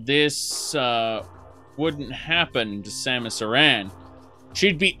 This wouldn't happen to Samus Aran.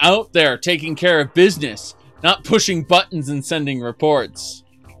 She'd be out there taking care of business, not pushing buttons and sending reports.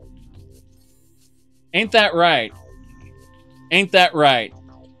 Ain't that right? Ain't that right?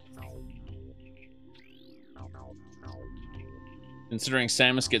 Considering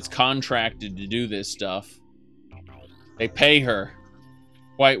Samus gets contracted to do this stuff. They pay her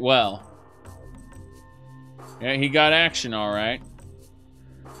quite well. Yeah, he got action all right.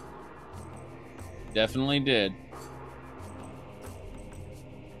 Definitely did.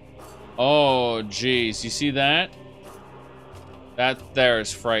 Oh, geez. You see that? That there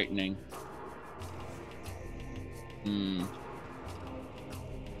is frightening.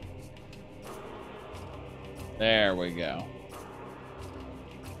 There we go.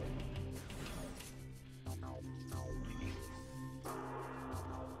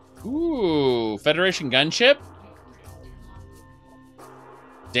 Ooh, Federation gunship?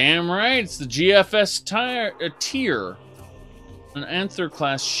 Damn right, it's the GFS tier. An Anther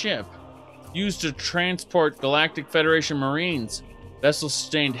class ship. Used to transport Galactic Federation Marines. Vessel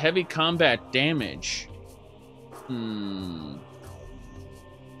sustained heavy combat damage.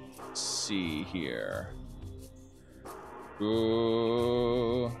 Let's see here.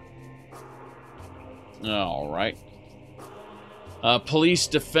 Ooh. All right. Police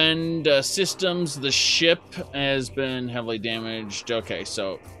defend systems. The ship has been heavily damaged. Okay,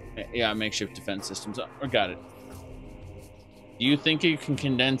 so yeah, makeshift defense systems. Oh, got it. Do you think you can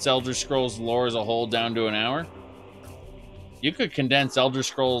condense Elder Scrolls lore as a whole down to an hour? You could condense Elder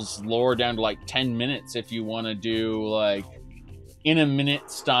Scrolls lore down to like 10 minutes if you want to do like in a minute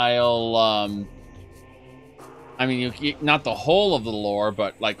style. I mean, you not the whole of the lore,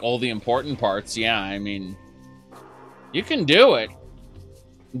 but like all the important parts. Yeah, I mean, you can do it.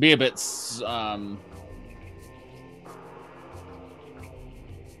 Be a bit,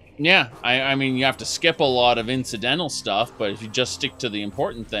 yeah, I mean, you have to skip a lot of incidental stuff, but if you just stick to the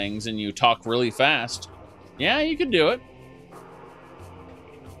important things and you talk really fast, yeah, you could do it.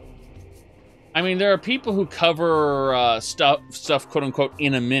 I mean, there are people who cover stuff, quote unquote,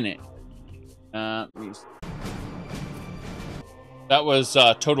 in a minute. That was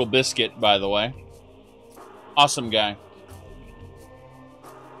Total Biscuit, by the way. Awesome guy.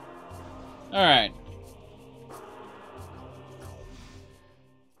 All right.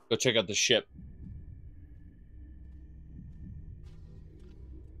 Go check out the ship.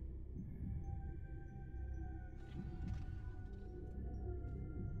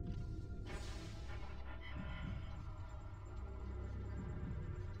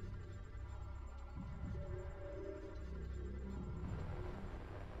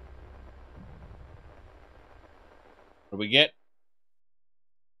 What do we get?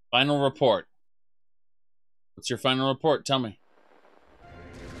 Final report. What's your final report? Tell me.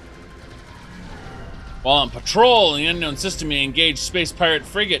 While on patrol in the unknown system, you engaged space pirate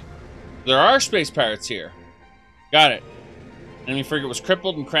frigate. There are space pirates here. Got it. Enemy frigate was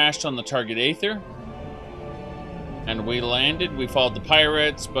crippled and crashed on the target Aether. And we landed. We followed the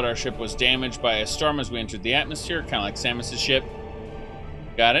pirates, but our ship was damaged by a storm as we entered the atmosphere, kind of like Samus's ship.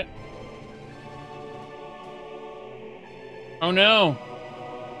 Got it. Oh no.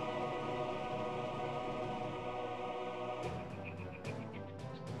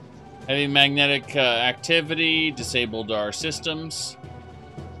 Heavy magnetic activity disabled our systems.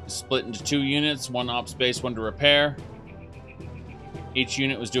 Split into 2 units, 1 ops base, 1 to repair. Each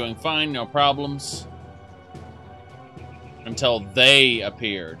unit was doing fine, no problems. Until they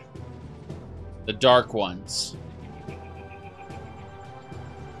appeared. The Dark Ones.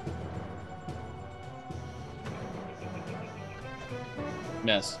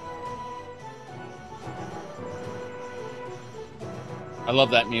 Yes. I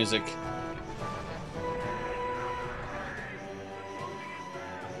love that music.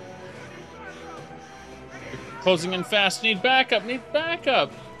 Closing in fast. Need backup. Need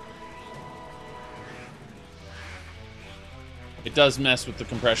backup. It does mess with the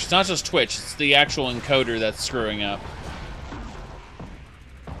compression. It's not just Twitch. It's the actual encoder that's screwing up.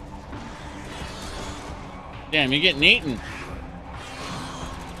 Damn, you're getting eaten.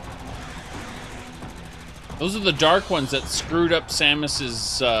 Those are the Dark Ones that screwed up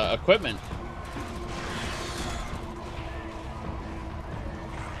Samus's equipment.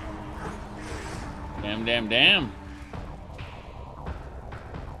 Damn, damn, damn.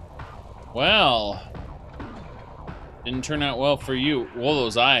 Well, didn't turn out well for you. Whoa,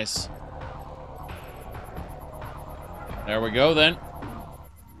 those eyes. There we go, then.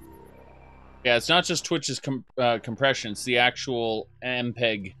 Yeah, it's not just Twitch's compression. It's the actual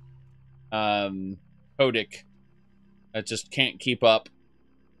MPEG codec that just can't keep up.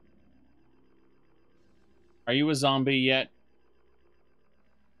 Are you a zombie yet?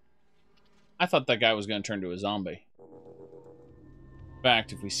 I thought that guy was going to turn to a zombie. In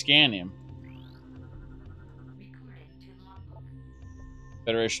fact, if we scan him...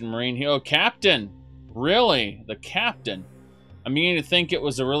 Federation Marine... Oh, Captain! Really? The Captain? I'm beginning to think it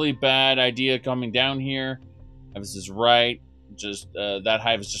was a really bad idea coming down here. If this is right, just that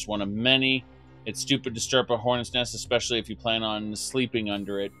hive is just one of many. It's stupid to stir up a hornet's nest, especially if you plan on sleeping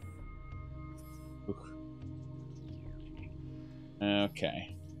under it.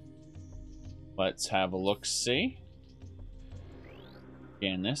 Okay. Let's have a look-see.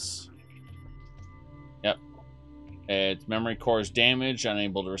 Scan this. Yep. Its memory core is damaged,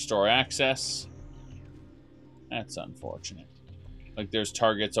 unable to restore access. That's unfortunate. Like, there's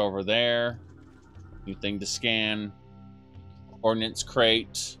targets over there. New thing to scan. Ordnance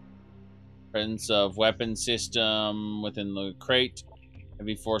crate. Presence of weapon system within the crate.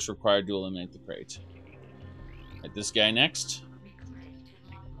 Heavy force required to eliminate the crate. Hit this guy next.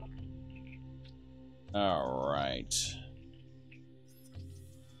 Alright.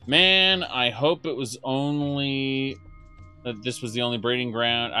 Man, I hope it was only... that this was the only breeding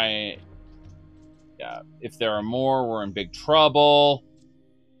ground. Yeah, if there are more, we're in big trouble.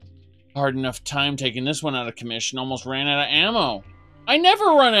 Hard enough time taking this one out of commission. Almost ran out of ammo. I never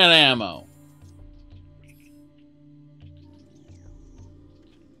run out of ammo.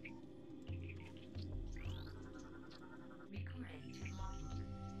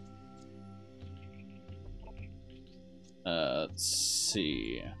 Let's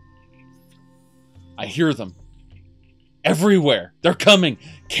see. I hear them. Everywhere. They're coming.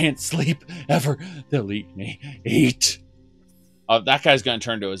 Can't sleep ever. They'll eat me. Eat. That guy's gonna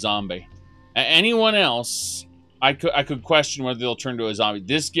turn to a zombie. Anyone else, I could question whether they'll turn to a zombie.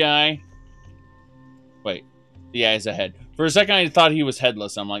 This guy... Wait. Yeah, he's a head. For a second, I thought he was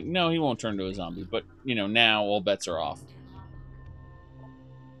headless. I'm like, no, he won't turn to a zombie. But, you know, now all bets are off.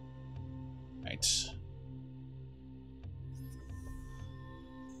 Right.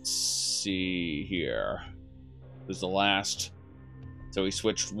 Let's see here. This is the last. So he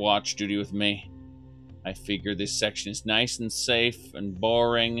switched watch duty with me. I figure this section is nice and safe and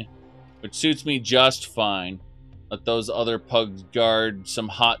boring, which suits me just fine. Let those other pugs guard some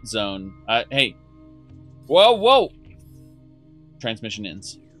hot zone. Hey. Whoa, whoa! Transmission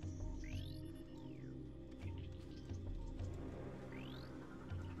ends.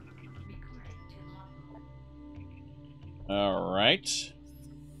 Alright.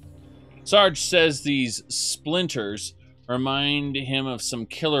 Sarge says these splinters remind him of some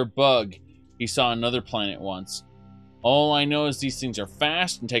killer bug he saw on another planet once. All I know is these things are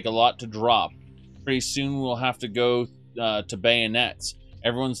fast and take a lot to drop. Pretty soon we'll have to go to bayonets.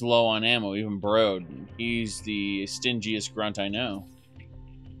 Everyone's low on ammo, even Brode. He's the stingiest grunt I know.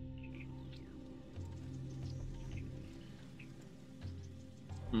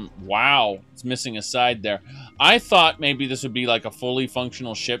 Wow, it's missing a side there. I thought maybe this would be like a fully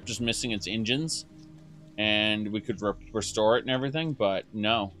functional ship, just missing its engines, and we could restore it and everything, but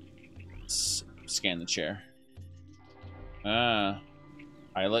no. Let's scan the chair.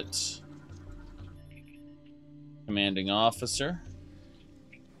 Pilot. Commanding officer.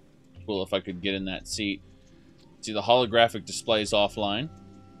 Cool if I could get in that seat. See, the holographic display's offline.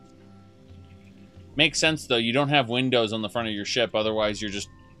 Makes sense, though. You don't have windows on the front of your ship, otherwise you're just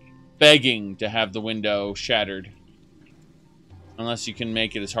begging to have the window shattered. Unless you can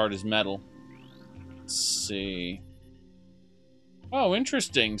make it as hard as metal. Let's see. Oh,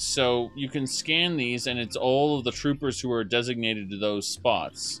 interesting. So you can scan these, and it's all of the troopers who are designated to those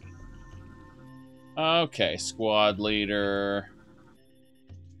spots. Okay, squad leader.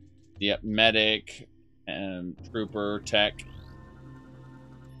 Yep, medic and trooper, tech.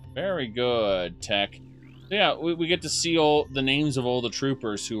 Very good, tech. Yeah, we get to see all the names of all the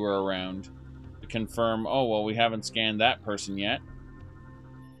troopers who are around to confirm, oh, well, we haven't scanned that person yet.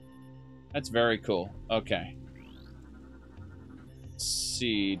 That's very cool. Okay. Let's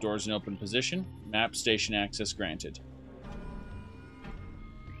see. Doors in open position. Map station access granted.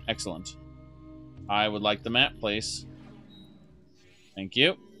 Excellent. I would like the map, please. Thank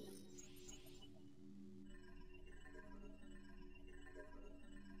you.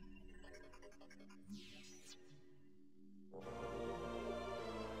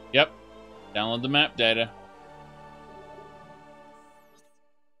 Yep. Download the map data.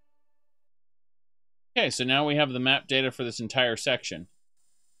 Okay, so now we have the map data for this entire section.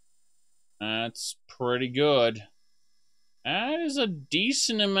 That's pretty good. That is a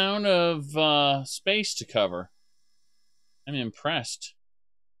decent amount of space to cover. I'm impressed.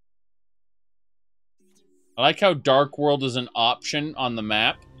 I like how Dark World is an option on the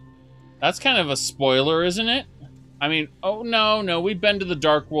map. That's kind of a spoiler, isn't it? I mean, oh, no, we've been to the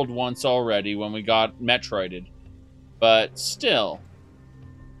Dark World once already when we got Metroided. But still,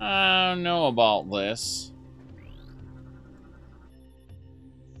 I don't know about this.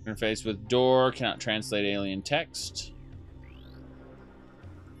 Interface with door, cannot translate alien text.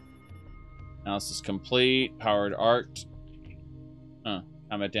 Analysis complete, powered art. Huh,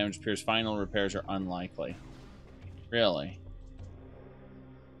 combat damage appears final, repairs are unlikely. Really?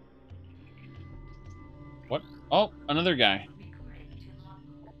 What? Oh, another guy.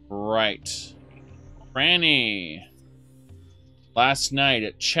 Right. Franny. Last night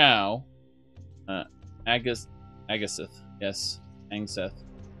at Chow, Agaseth, yes, Angseth,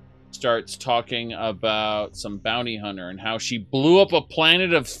 starts talking about some bounty hunter and how she blew up a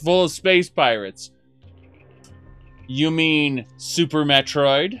planet full of space pirates. You mean Super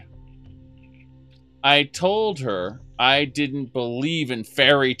Metroid? I told her I didn't believe in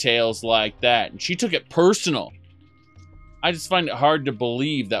fairy tales like that, and she took it personal. I just find it hard to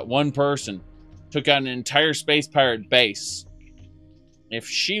believe that one person took out an entire space pirate base. If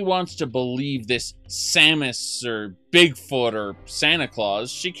she wants to believe this Samus or Bigfoot or Santa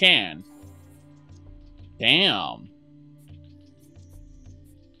Claus, she can. Damn.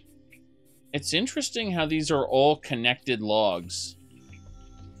 It's interesting how these are all connected logs.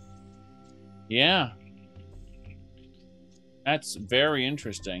 Yeah. That's very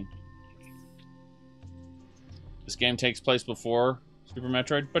interesting. This game takes place before Super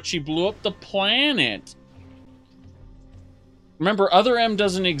Metroid, but she blew up the planet. Remember, Other M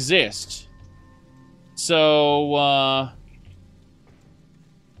doesn't exist. So,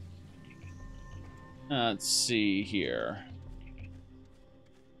 let's see here.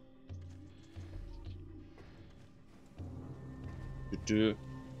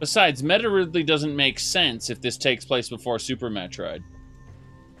 Besides, Meta Ridley doesn't make sense if this takes place before Super Metroid.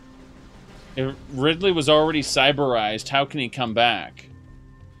 If Ridley was already cyberized, how can he come back?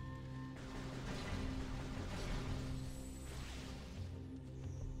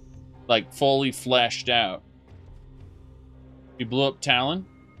 Like, fully fleshed out. She blew up Talon?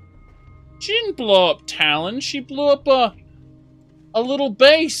 She didn't blow up Talon. She blew up a little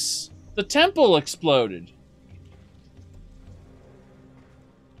base. The temple exploded.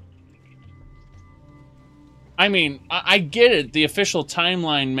 I mean, I get it. The official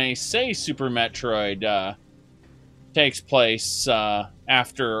timeline may say Super Metroid takes place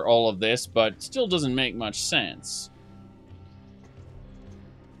after all of this, but still doesn't make much sense.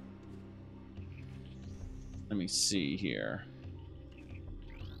 Let me see here.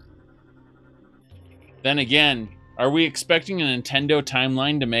 Then again, are we expecting a Nintendo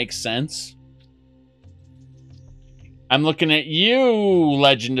timeline to make sense? I'm looking at you,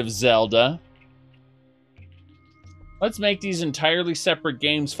 Legend of Zelda. Let's make these entirely separate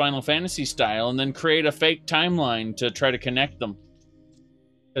games Final Fantasy style and then create a fake timeline to try to connect them.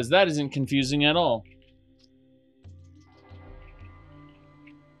 Because that isn't confusing at all.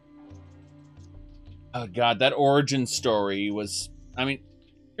 Oh god, that origin story was... I mean,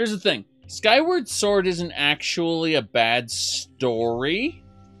 here's the thing. Skyward Sword isn't actually a bad story.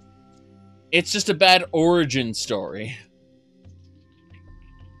 It's just a bad origin story.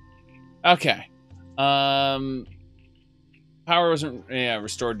 Okay. Power wasn't,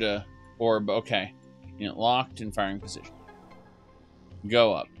 restored to orb. Okay. Unit locked in firing position.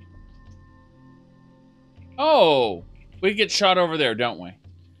 Go up. Oh! We get shot over there, don't we?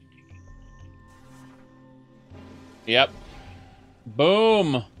 Yep.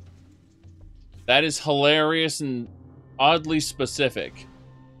 Boom! That is hilarious and oddly specific.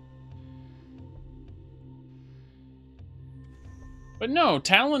 But no,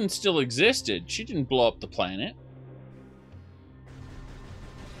 Talon still existed. She didn't blow up the planet.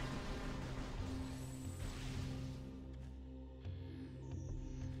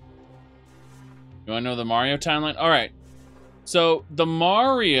 You want to know the Mario timeline? Alright. So, the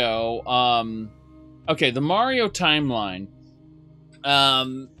Mario, okay, the Mario timeline,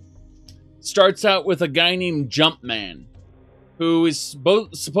 starts out with a guy named Jumpman, who is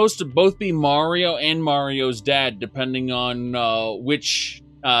supposed to both be Mario and Mario's dad, depending on, which,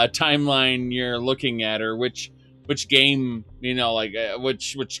 timeline you're looking at, or which game, you know, like,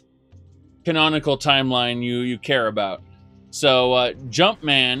 which canonical timeline you care about. So,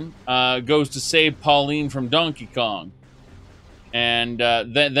 Jumpman goes to save Pauline from Donkey Kong. And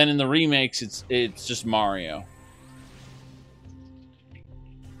then in the remakes, it's just Mario.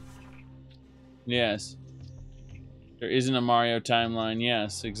 Yes. There isn't a Mario timeline.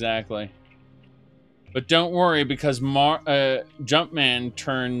 Yes, exactly. But don't worry, because Jumpman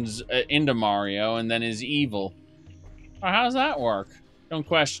turns into Mario and then is evil. Oh, how does that work? Don't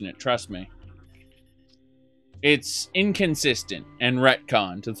question it, trust me. It's inconsistent and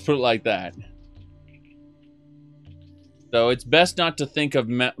retconned, let's put it like that. So it's best not to think of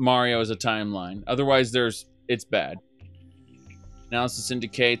Mario as a timeline. Otherwise, it's bad. Analysis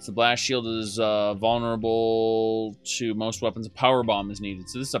indicates the blast shield is vulnerable to most weapons. A power bomb is needed.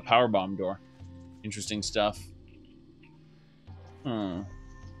 So this is a power bomb door. Interesting stuff. Well,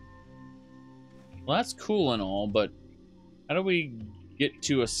 that's cool and all, but how do we get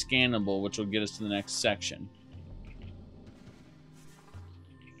to a scannable, which will get us to the next section?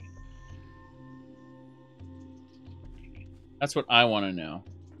 That's what I want to know.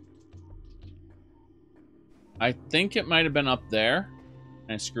 I think it might have been up there.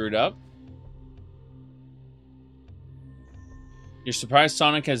 I screwed up. You're surprised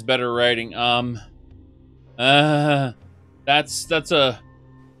Sonic has better writing. That's a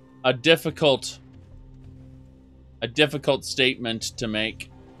difficult statement to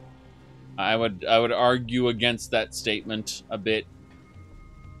make. I would argue against that statement a bit.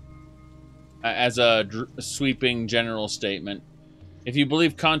 as a sweeping general statement. If you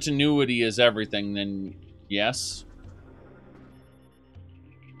believe continuity is everything, then yes.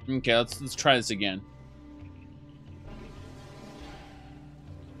 Okay, let's try this again.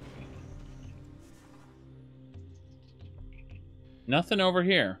 Nothing over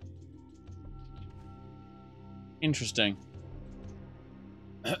here. Interesting.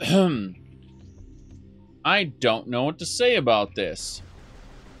 I don't know what to say about this.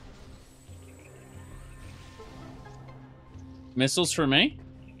 Missiles for me?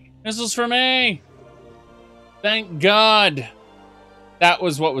 Missiles for me! Thank God! That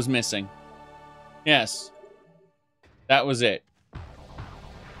was what was missing. Yes. That was it.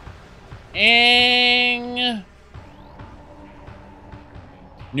 Ing!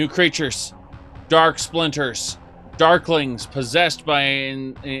 New creatures. Dark splinters. Darklings possessed by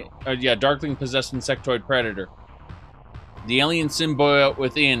Darkling possessed insectoid predator. The alien symbiote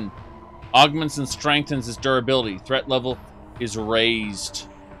within augments and strengthens its durability. Threat level is raised.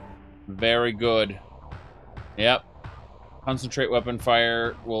 Very good. Yep. Concentrated weapon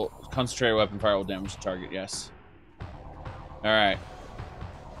fire will damage the target, yes. Alright.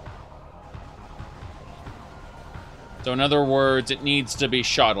 So in other words, it needs to be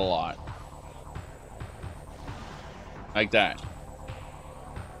shot a lot. Like that.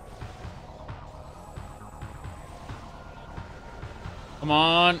 Come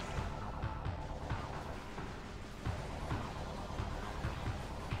on.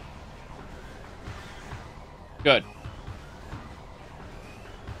 Good.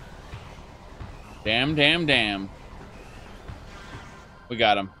 Damn, damn, damn. We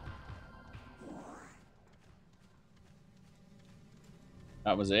got him.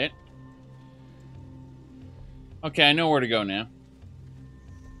 That was it. Okay, I know where to go now.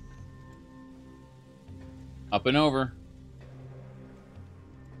 Up and over.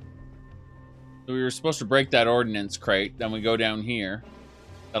 So we were supposed to break that ordnance crate. Then we go down here.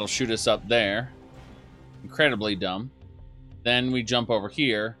 That'll shoot us up there. Incredibly dumb. Then we jump over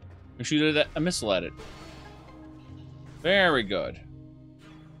here and shoot a missile at it. Very good.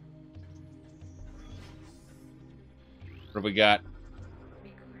 What do we got?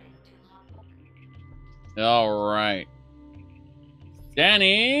 All right.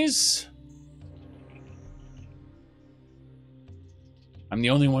 Danny's. I'm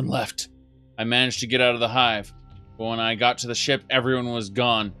the only one left. I managed to get out of the hive, but when I got to the ship, everyone was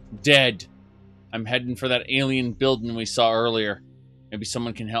gone. Dead. I'm heading for that alien building we saw earlier. Maybe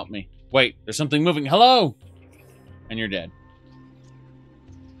someone can help me. Wait, there's something moving. Hello! And you're dead.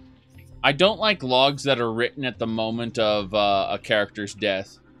 I don't like logs that are written at the moment of a character's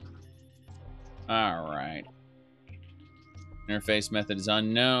death. Alright. Interface method is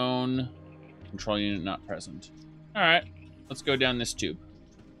unknown. Control unit not present. Alright, let's go down this tube.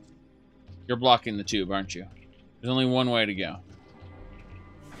 You're blocking the tube, aren't you? There's only one way to go.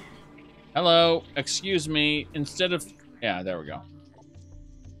 Hello, excuse me. Instead of... Yeah, there we go.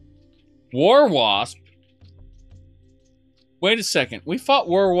 War Wasp? Wait a second. We fought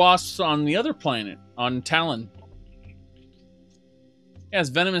War Wasps on the other planet, on Talon. It has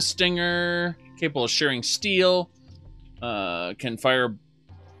Venomous Stinger, capable of shearing steel, can fire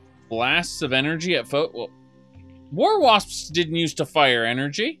blasts of energy at foe. Well, War Wasps didn't used to fire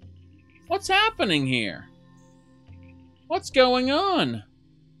energy. What's happening here? What's going on?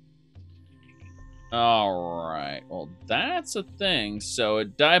 Alright, well that's a thing. So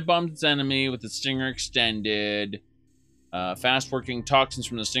it dive bombs its enemy with the stinger extended. Fast-working toxins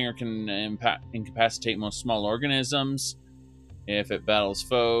from the stinger can incapacitate most small organisms. If it battles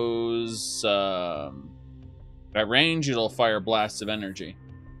foes at range, it'll fire blasts of energy.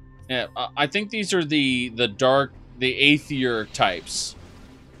 Yeah, I think these are the Aether types,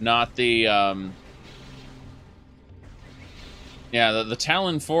 not the yeah, the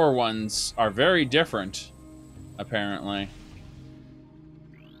Talon 4 ones are very different, apparently.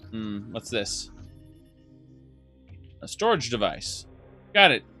 What's this? A storage device.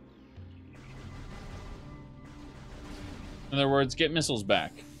 Got it. In other words, get missiles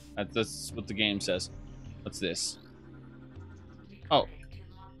back. That's what the game says. What's this? Oh.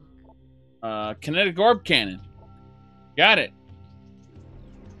 Kinetic orb cannon. Got it.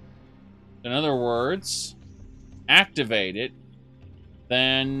 In other words, activate it,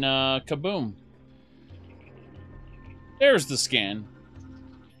 then kaboom. There's the scan.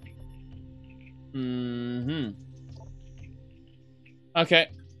 Okay.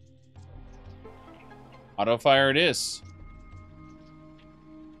 Auto fire it is.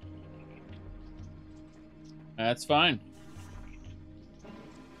 That's fine.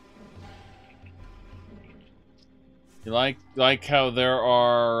 You like how there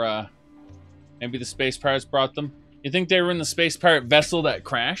are Maybe the space pirates brought them. You think they were in the space pirate vessel that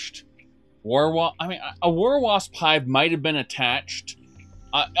crashed? I mean, a war wasp hive might have been attached.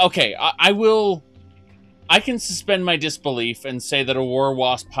 Okay, I can suspend my disbelief and say that a war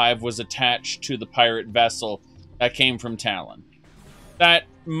wasp hive was attached to the pirate vessel that came from Talon. That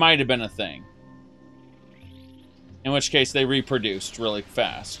might have been a thing. In which case, they reproduced really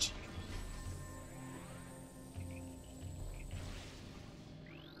fast.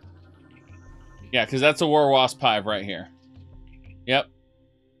 Yeah, because that's a war wasp hive right here. Yep.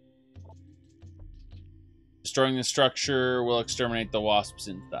 Destroying the structure will exterminate the wasps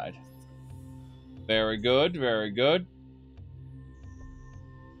inside. Very good, very good.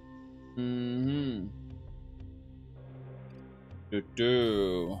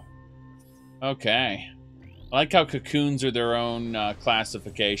 Okay. I like how cocoons are their own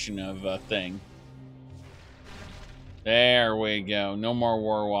classification of a thing. There we go. No more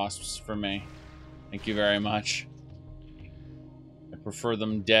war wasps for me. Thank you very much. I prefer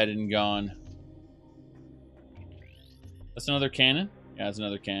them dead and gone. That's another cannon? Yeah, that's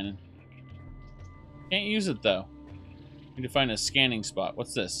another cannon. Can't use it, though. Need to find a scanning spot.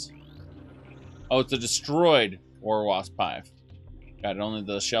 What's this? Oh, it's a destroyed war wasp hive. Got it, only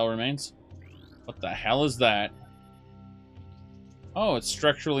the shell remains? What the hell is that? Oh, it's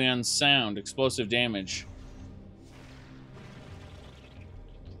structurally unsound. Explosive damage.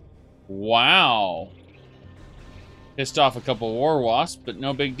 Wow. Pissed off a couple war wasps, but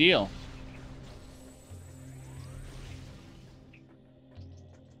no big deal.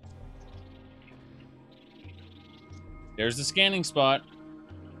 There's the scanning spot.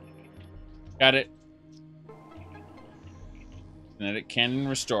 Got it. Kinetic cannon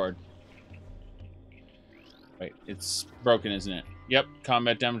restored. Wait, it's broken, isn't it? Yep,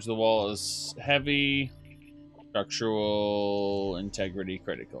 combat damage to the wall is heavy. Structural integrity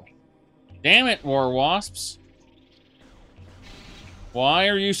critical. Damn it, war wasps. Why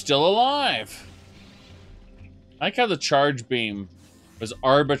are you still alive? I like how the charge beam was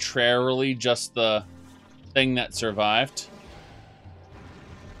arbitrarily just the thing that survived.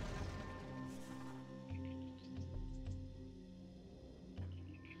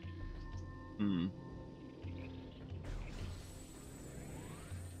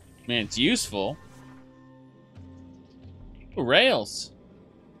 Man, it's useful. Ooh, rails.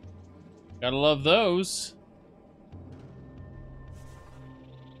 Gotta love those.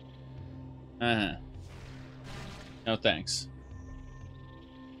 No thanks.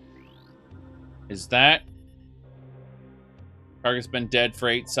 Is that? Target's been dead for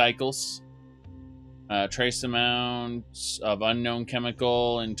 8 cycles. Trace amounts of unknown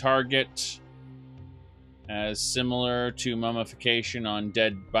chemical in target. As similar to mummification on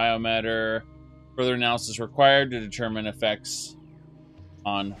dead biomatter. Further analysis required to determine effects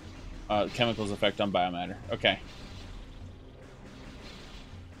on chemicals' effect on biomatter. Okay.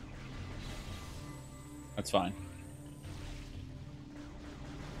 That's fine.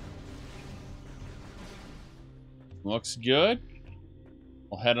 Looks good.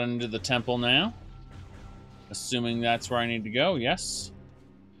 We'll head on into the temple now. Assuming that's where I need to go. Yes.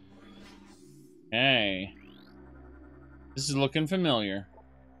 Okay. This is looking familiar.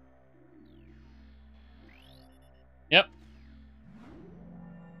 Yep.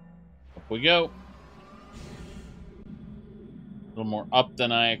 Up we go. A little more up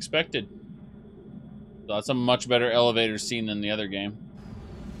than I expected. So that's a much better elevator scene than the other game.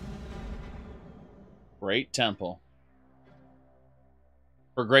 Great temple.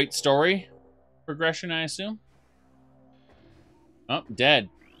 For great story progression, I assume. Oh, dead.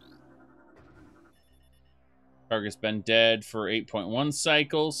 Target's been dead for 8.1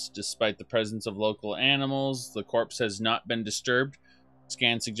 cycles. Despite the presence of local animals, the corpse has not been disturbed.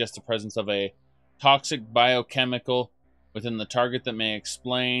 Scans suggest the presence of a toxic biochemical within the target that may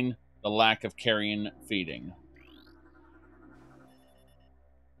explain the lack of carrion feeding.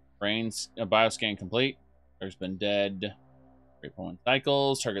 Brains, bioscan complete. Target's been dead. 8.1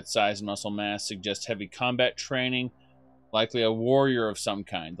 cycles. Target size and muscle mass suggest heavy combat training. Likely a warrior of some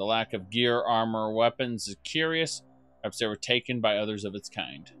kind. The lack of gear, armor, or weapons is curious. Perhaps they were taken by others of its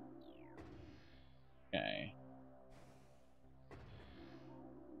kind. Okay.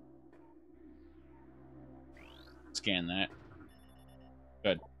 Scan that.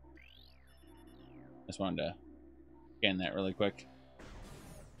 Good. Just wanted to scan that really quick.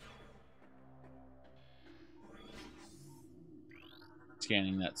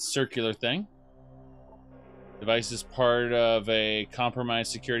 Scanning that circular thing. Device is part of a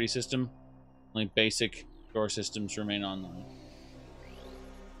compromised security system. Only basic door systems remain online.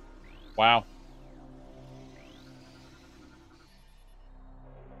 Wow.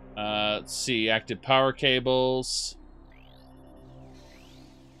 Let's see. Active power cables.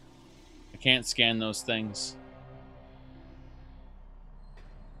 I can't scan those things.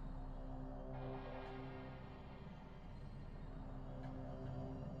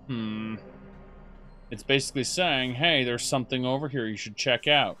 It's basically saying, hey, there's something over here you should check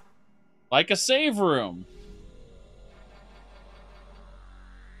out. Like a save room.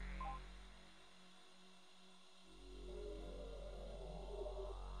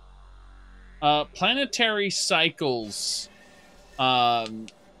 Planetary cycles are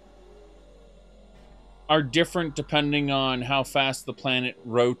different depending on how fast the planet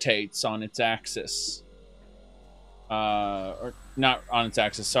rotates on its axis. Or not on its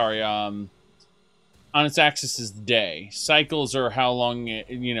axis, sorry. On its axis is the day. Cycles are how long,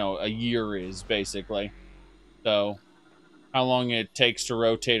 a year is, basically. So, how long it takes to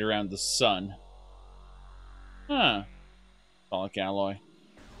rotate around the sun. Huh. Metallic alloy.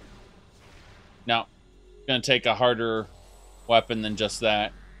 No. It's gonna take a harder weapon than just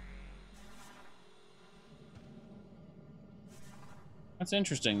that. That's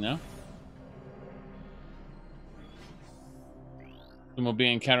interesting, though. And we'll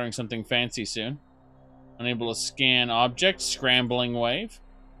be encountering something fancy soon. Unable to scan objects. Scrambling wave.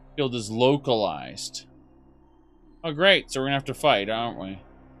 Field is localized. Oh, great. So we're gonna have to fight, aren't we?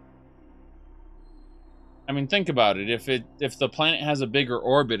 I mean, think about it. If the planet has a bigger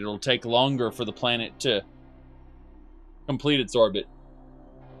orbit, it'll take longer for the planet to complete its orbit.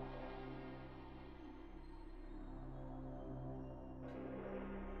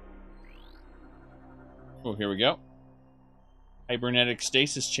 Oh, here we go. Cybernetic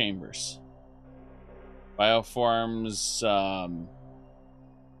stasis chambers. Bioforms,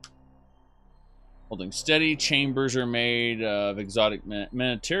 holding steady. Chambers are made of exotic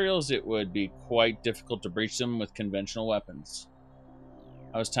materials. It would be quite difficult to breach them with conventional weapons.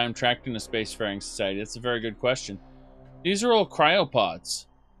 How is time tracked in a spacefaring society? That's a very good question. These are all cryopods.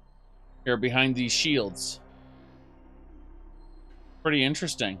 Here behind these shields. Pretty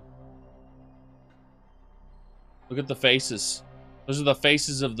interesting. Look at the faces. Those are the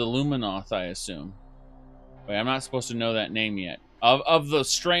faces of the Luminoth, I assume. Wait, I'm not supposed to know that name yet. Of the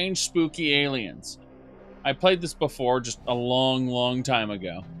strange, spooky aliens. I played this before, just a long, long time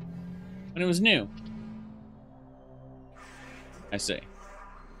ago. And it was new. I see.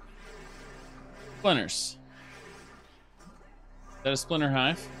 Splinters. Is that a splinter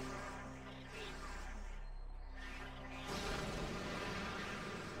hive?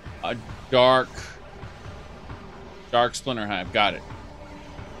 A dark splinter hive. Got it.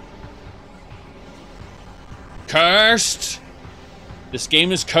 Cursed! This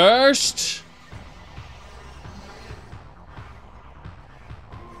game is cursed!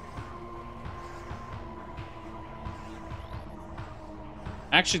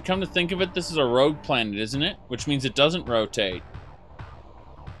 Actually, come to think of it, this is a rogue planet, isn't it? Which means it doesn't rotate.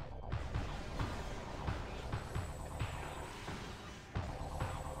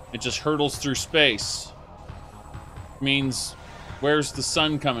 It just hurtles through space. Means, where's the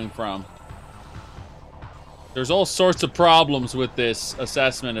sun coming from? There's all sorts of problems with this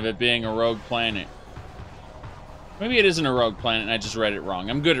assessment of it being a rogue planet. Maybe it isn't a rogue planet and I just read it wrong.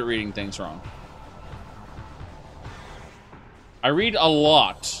 I'm good at reading things wrong. I read a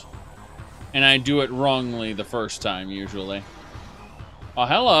lot, and I do it wrongly the first time, usually. Oh,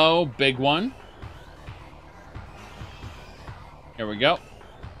 hello, big one. Here we go.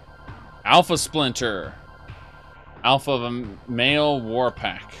 Alpha Splinter. Alpha of a male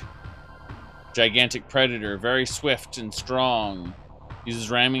warpack. Gigantic predator, very swift and strong. Uses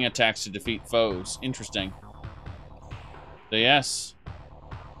ramming attacks to defeat foes. Interesting. So yes.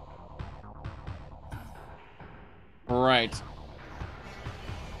 Right.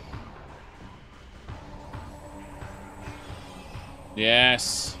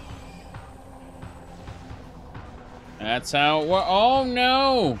 Yes. That's how it works. Oh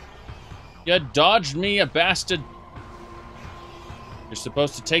no! You dodged me, you bastard. You're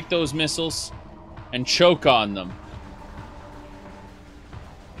supposed to take those missiles and choke on them.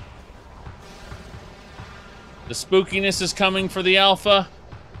 The spookiness is coming for the Alpha.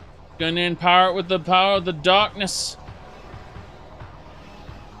 Gonna empower it with the power of the darkness.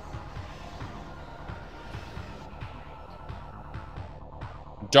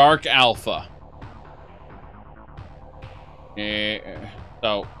 Dark Alpha.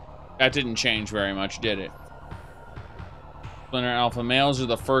 So, that didn't change very much, did it? Splinter Alpha males are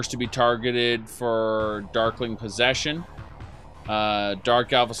the first to be targeted for Darkling possession.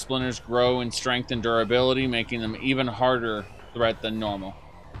 Dark Alpha Splinters grow in strength and durability, making them even harder threat than normal.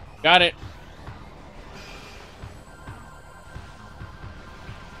 Got it.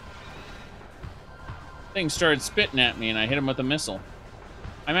 Thing started spitting at me and I hit him with a missile.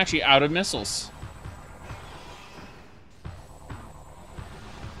 I'm actually out of missiles.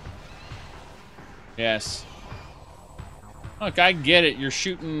 Yes. Look, I get it. You're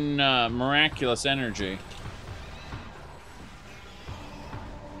shooting miraculous energy.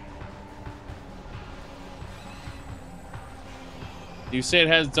 You say it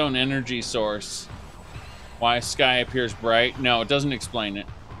has its own energy source. Why sky appears bright? No, it doesn't explain it.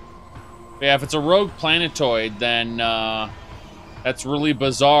 But yeah, if it's a rogue planetoid, then that's really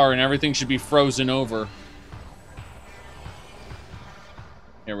bizarre and everything should be frozen over.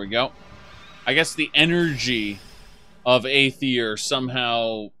 Here we go. I guess the energy of Aether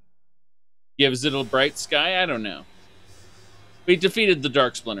somehow gives it a bright sky? I don't know. We defeated the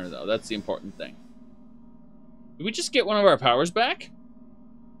Dark Splinter, though. That's the important thing. Did we just get one of our powers back?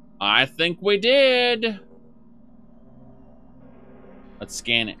 I think we did. Let's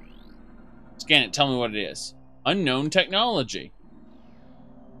scan it. Scan it. Tell me what it is. Unknown technology.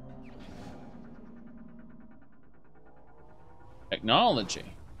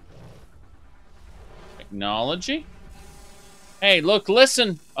 Technology. Technology? Hey, look,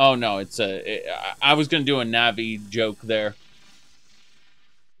 listen. Oh, no, it's a... I was going to do a Navi joke there.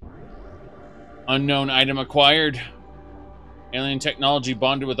 Unknown item acquired. Alien technology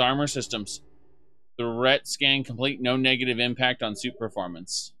bonded with armor systems. Threat scan complete. No negative impact on suit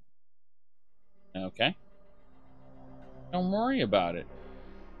performance. Okay. Don't worry about it.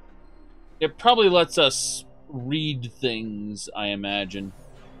 It probably lets us read things, I imagine.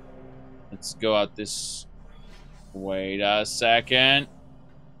 Let's go out this... Wait a second.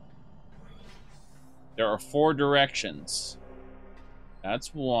 There are 4 directions.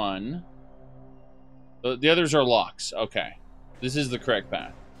 That's one. The others are locks. Okay. This is the correct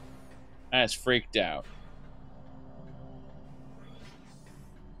path. That's freaked out.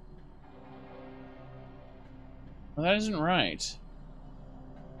 Well, that isn't right.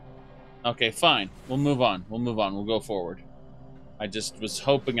 Okay, fine. We'll move on. We'll move on. We'll go forward. I just was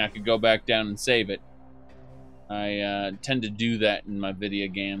hoping I could go back down and save it. I tend to do that in my video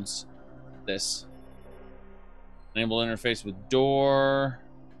games. This. Enable interface with door.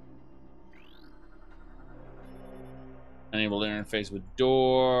 Enable interface with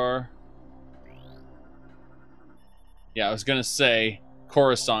door. Yeah, I was gonna say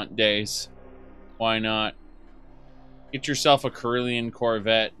Coruscant days. Why not? Get yourself a Carillion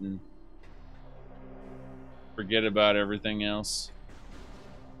Corvette and forget about everything else.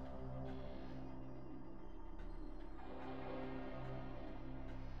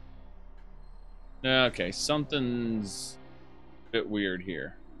 Okay, something's a bit weird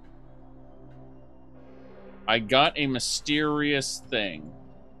here. I got a mysterious thing.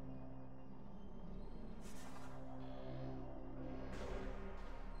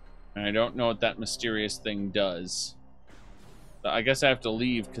 And I don't know what that mysterious thing does. I guess I have to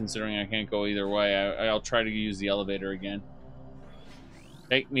leave, considering I can't go either way. I'll try to use the elevator again.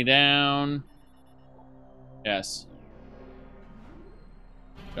 Take me down. Yes.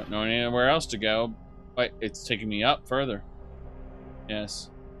 Don't know anywhere else to go. Wait, it's taking me up further. Yes.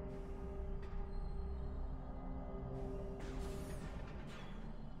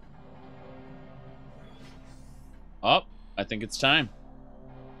 Oh, I think it's time.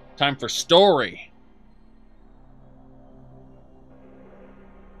 Time for story.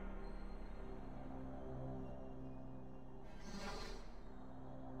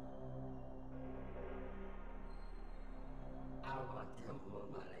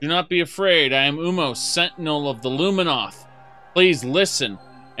 Do not be afraid. I am Umos, Sentinel of the Luminoth. Please listen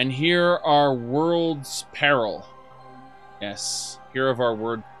and hear our world's peril. Yes, hear of our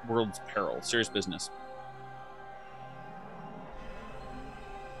world's peril. Serious business.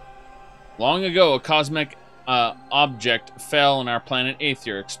 Long ago, a cosmic object fell on our planet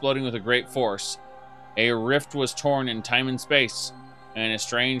Aether, exploding with a great force. A rift was torn in time and space, and a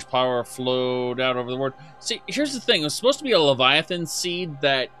strange power flowed out over the world. See, here's the thing. It was supposed to be a Leviathan seed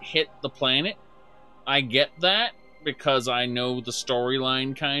that hit the planet. I get that, because I know the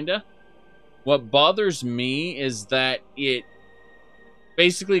storyline, kinda. What bothers me is that it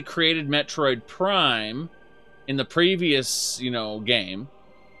basically created Metroid Prime in the previous, game.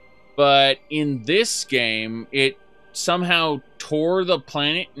 But in this game, it somehow tore the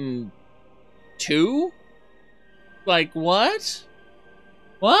planet in 2? Like, what?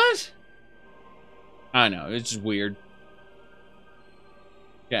 What? I don't know, it's just weird.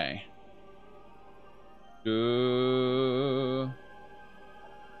 Okay.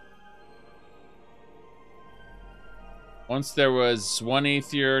 Once there was one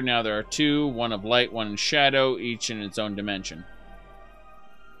Aether, now there are 2, one of light, one in shadow, each in its own dimension.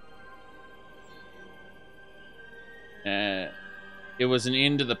 It was an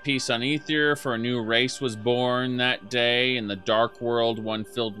end to the peace on Aether, for a new race was born that day in the dark world, one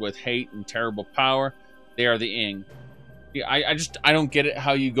filled with hate and terrible power. They are the Ing. Yeah, I don't get it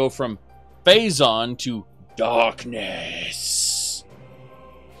how you go from Phazon to darkness.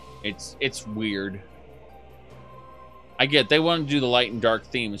 It's weird. I get they want to do the light and dark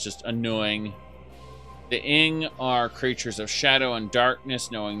theme. It's just annoying. The Ing are creatures of shadow and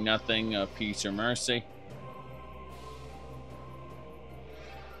darkness, knowing nothing of peace or mercy.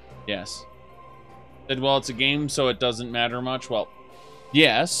 Yes. Said, well, it's a game, so it doesn't matter much. Well,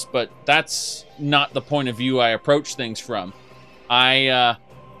 yes, but that's not the point of view I approach things from. I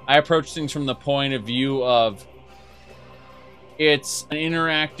approach things from the point of view of it's an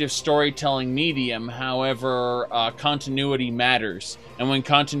interactive storytelling medium, however, continuity matters. And when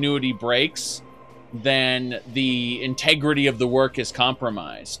continuity breaks, then the integrity of the work is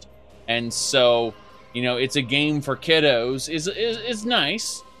compromised. And so, you know, it's a game for kiddos is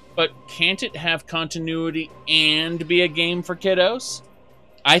nice, but can't it have continuity and be a game for kiddos?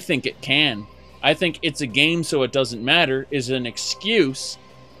 I think it can. I think it's a game so it doesn't matter is an excuse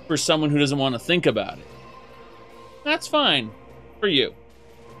for someone who doesn't want to think about it. That's fine for you.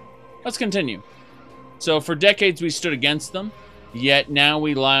 Let's continue. So for decades we stood against them, yet now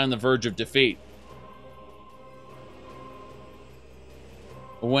we lie on the verge of defeat.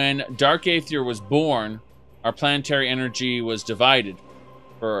 When Dark Aether was born, our planetary energy was divided.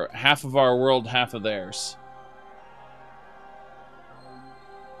 For half of our world, half of theirs.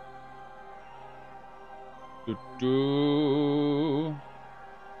 Doo-doo.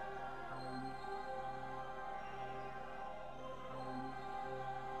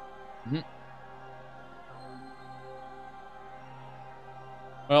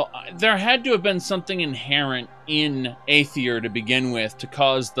 Well, there had to have been something inherent in Aether to begin with to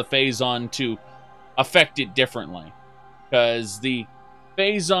cause the Phazon to affect it differently. Because the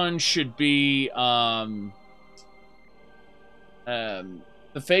Phazon should be, the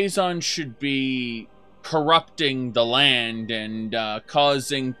Phazon should be corrupting the land and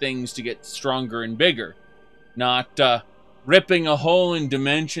causing things to get stronger and bigger, not ripping a hole in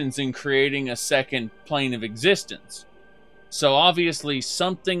dimensions and creating a second plane of existence. So obviously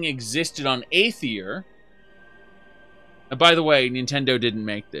something existed on Aether. And by the way, Nintendo didn't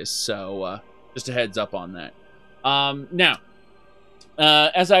make this, so just a heads up on that. Now,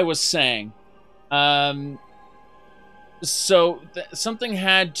 as I was saying, so something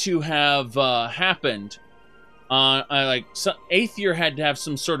had to have happened. Aether had to have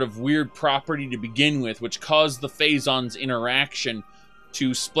some sort of weird property to begin with, which caused the Phazon's interaction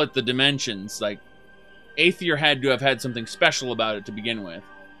to split the dimensions. Like, Aether had to have had something special about it to begin with.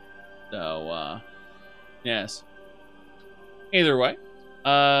 So, yes. Either way,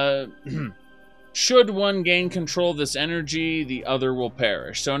 should one gain control of this energy, the other will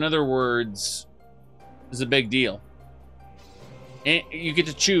perish. So in other words, it's a big deal. And you get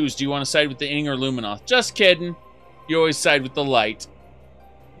to choose, do you want to side with the Ing or Luminoth? Just kidding. You always side with the light.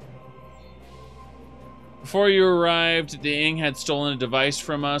 Before you arrived, the Ing had stolen a device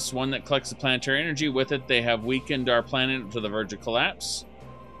from us, one that collects the planetary energy. With it, they have weakened our planet to the verge of collapse.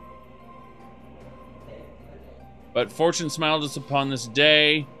 But fortune smiled us upon this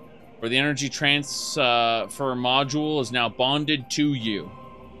day, where the energy transfer module is now bonded to you.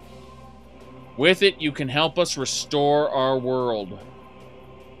 With it, you can help us restore our world.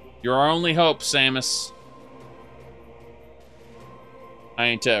 You're our only hope, Samus.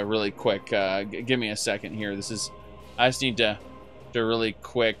 I need to really quick, give me a second here. I just need to really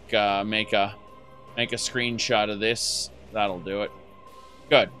quick make a screenshot of this. That'll do it.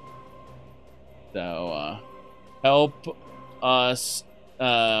 Good. So, help us,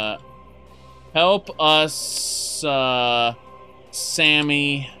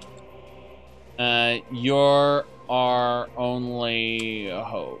 Sammy. You're our only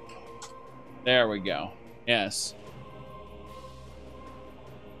hope. There we go. Yes.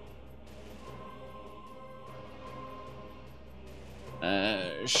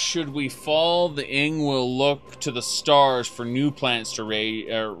 Should we fall, the Ing will look to the stars for new planets to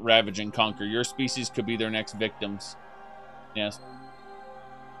ravage and conquer. Your species could be their next victims. Yes.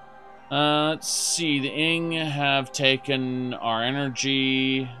 Let's see. The Ing have taken our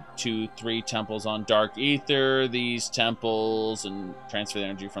energy to 3 temples on Dark Aether. These temples and transfer the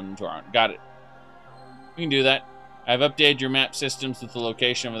energy from them to our own. Got it. We can do that. I've updated your map systems with the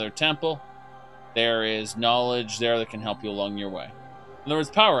location of their temple. There is knowledge there that can help you along your way. In other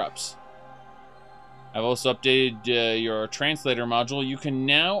words, power-ups. I've also updated your translator module. You can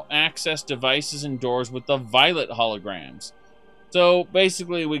now access devices and doors with the violet holograms. So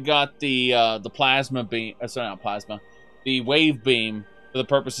basically, we got the plasma beam. Sorry, not plasma. The wave beam for the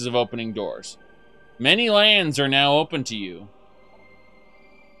purposes of opening doors. Many lands are now open to you.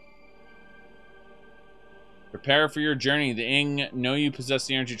 Prepare for your journey. The Ing know you possess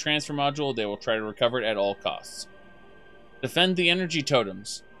the energy transfer module. They will try to recover it at all costs. Defend the energy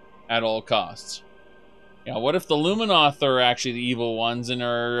totems at all costs. Yeah, what if the Luminoth are actually the evil ones and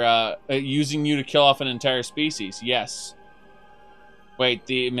are using you to kill off an entire species? Yes. Wait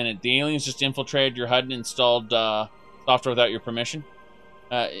a minute. The aliens just infiltrated your HUD and installed software without your permission?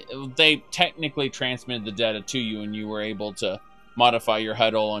 They technically transmitted the data to you and you were able to modify your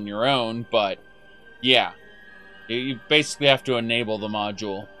HUD all on your own, but yeah. You basically have to enable the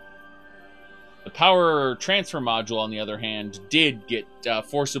module. The power transfer module, on the other hand, did get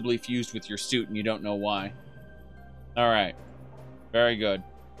forcibly fused with your suit, and you don't know why. Alright. Very good.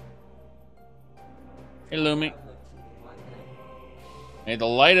 Hey, Lumi. May the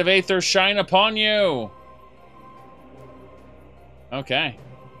light of Aether shine upon you! Okay.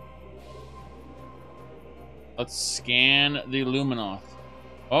 Let's scan the Luminoth.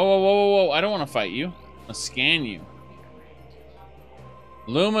 Whoa, whoa, whoa, whoa, whoa. I don't want to fight you. I'll scan you.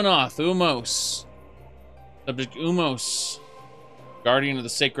 Luminoth, Umos. Subject Umos. Guardian of the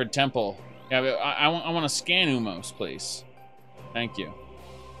Sacred Temple. Yeah, I want to scan Umos, please. Thank you.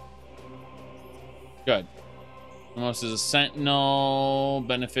 Good. Umos is a sentinel.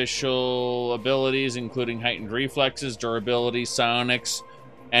 Beneficial abilities, including heightened reflexes, durability, psionics,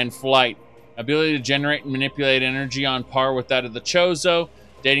 and flight. Ability to generate and manipulate energy on par with that of the Chozo.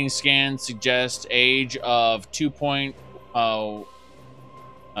 Dating scans suggest age of 2.15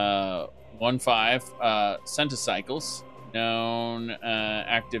 centicycles. Known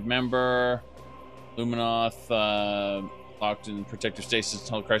active member. Luminoth locked in protective stasis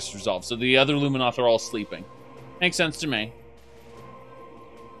until crisis resolved. So the other Luminoth are all sleeping. Makes sense to me.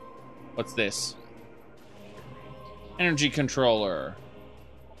 What's this? Energy controller.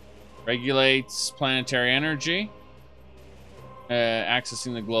 Regulates planetary energy.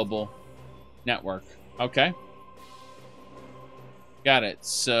 Accessing the global network. Okay. Got it.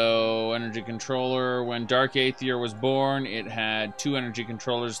 So, energy controller. When Dark Aether was born, it had 2 energy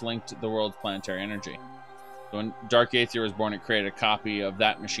controllers linked to the world's planetary energy. So when Dark Aether was born, it created a copy of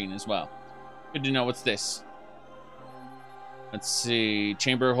that machine as well. Good to know. What's this? Let's see.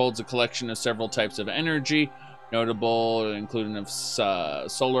 Chamber holds a collection of several types of energy. Notable, including of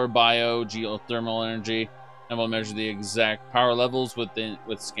solar, bio, geothermal energy. And we'll measure the exact power levels with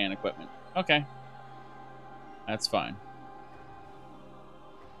scan equipment. Okay. That's fine.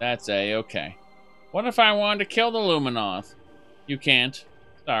 That's A-okay. What if I wanted to kill the Luminoth? You can't.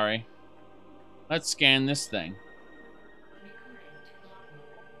 Sorry. Let's scan this thing.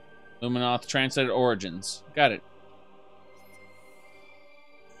 Luminoth translated origins. Got it.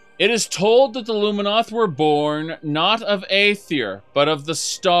 It is told that the Luminoth were born not of Aether, but of the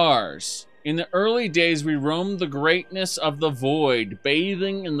stars. In the early days, we roamed the greatness of the void,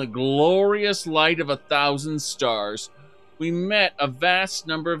 bathing in the glorious light of 1,000 stars. We met a vast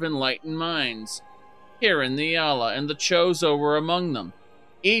number of enlightened minds. Kirin, the Yala, and the Chozo were among them.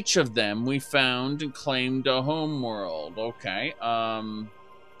 Each of them we found and claimed a homeworld. Okay.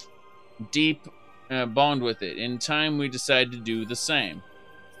 Deep bond with it. In time, we decided to do the same.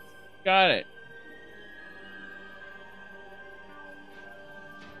 Got it.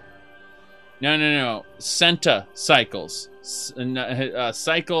 No. Centacycles.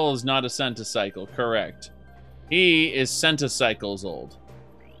 Cycle is not a centacycle. Correct. He is centacycles old.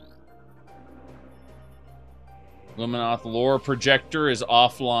 Luminoth lore projector is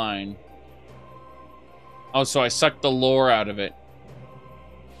offline. Oh, so I sucked the lore out of it.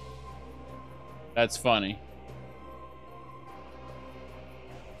 That's funny.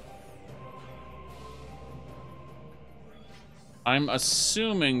 I'm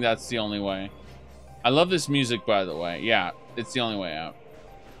assuming that's the only way. I love this music, by the way. Yeah, it's the only way out.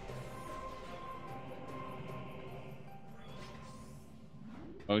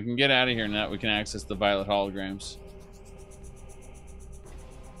 Well, we can get out of here now. We can access the violet holograms.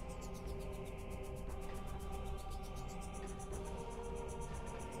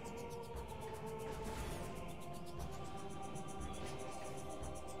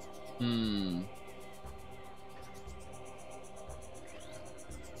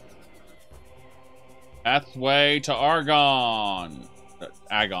 Pathway to Argon.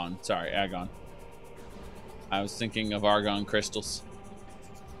 Agon. Sorry, Agon. I was thinking of Argon crystals.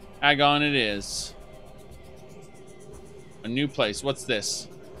 Agon it is. A new place. What's this?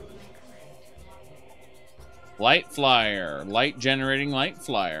 Light flyer. Light generating light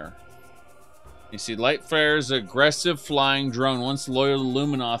flyer. You see, Lightfire is an aggressive flying drone. Once loyal to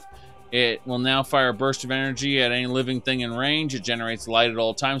Luminoth, it will now fire a burst of energy at any living thing in range. It generates light at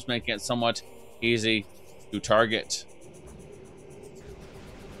all times, making it somewhat easy to target.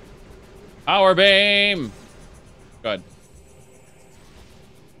 Power beam! Good.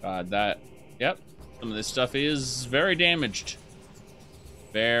 God, that... Yep. Some of this stuff is very damaged.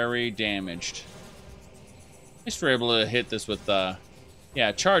 Very damaged. At least we're able to hit this with,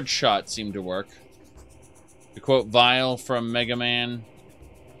 yeah, charge shot seemed to work. To quote Vile from Mega Man,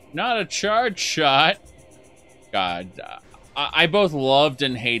 not a charge shot. God, I both loved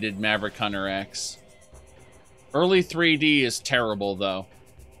and hated Maverick Hunter X. Early 3D is terrible, though.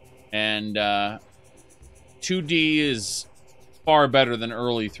 And 2D is far better than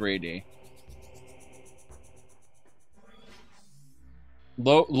early 3D.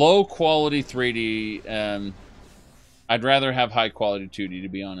 Low quality 3D. I'd rather have high quality 2D, to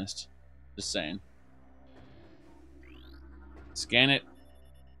be honest. Just saying. Scan it.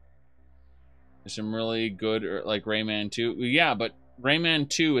 There's some really good, like Rayman 2. Yeah, but Rayman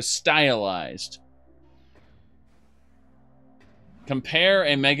 2 is stylized. Compare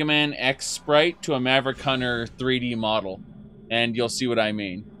a Mega Man X sprite to a Maverick Hunter 3D model, and you'll see what I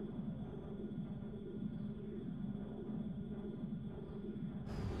mean.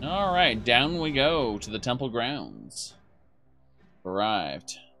 Alright, down we go to the temple grounds.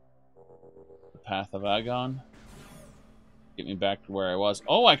 Arrived. The Path of Agon. Get me back to where I was.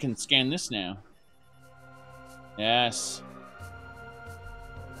 Oh, I can scan this now. Yes.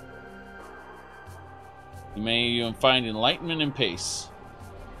 You may find enlightenment and peace.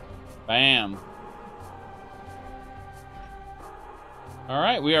 Bam.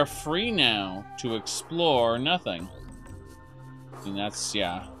 Alright, we are free now to explore nothing. And that's,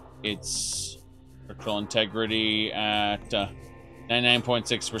 yeah, it's structural integrity at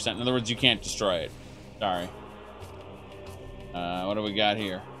 99.6%. In other words, you can't destroy it. Sorry. What do we got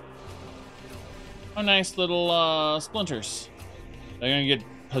here? Oh, nice little splinters. They're gonna get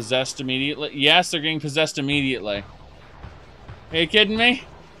possessed immediately. Yes, they're getting possessed immediately. Are you kidding me?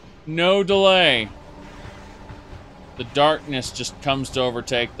 No delay. The darkness just comes to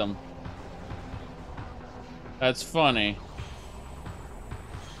overtake them. That's funny.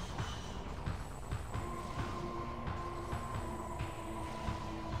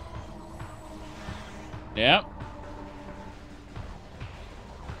 Yep.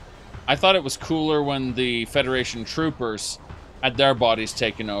 I thought it was cooler when the Federation troopers had their bodies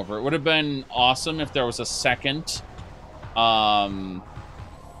taken over. It would have been awesome if there was a second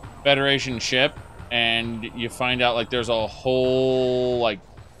Federation ship and you find out like there's a whole like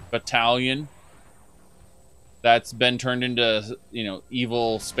battalion that's been turned into, you know,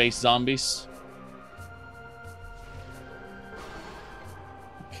 evil space zombies.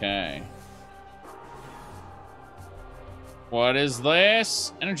 Okay. What is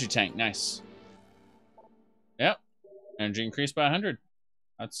this? Energy tank, nice. Yep. Energy increased by 100.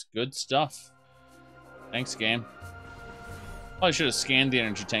 That's good stuff. Thanks, game. Probably should have scanned the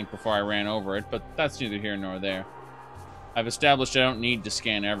energy tank before I ran over it, but that's neither here nor there. I've established I don't need to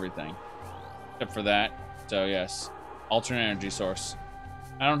scan everything. Except for that. So, yes. Alternate energy source.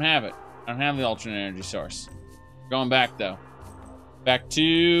 I don't have it. I don't have the alternate energy source. Going back, though. Back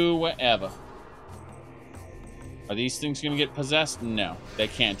to wherever. Are these things going to get possessed? No, they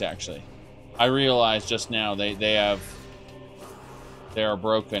can't actually. I realized just now they are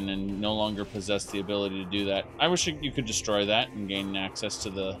broken and no longer possess the ability to do that. I wish you could destroy that and gain access to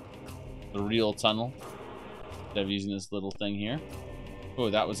the real tunnel instead of using this little thing here. Oh,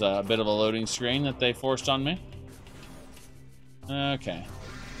 that was a bit of a loading screen that they forced on me. Okay.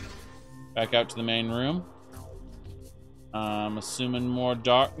 Back out to the main room. I'm assuming more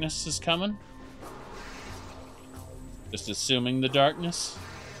darkness is coming. Just assuming the darkness.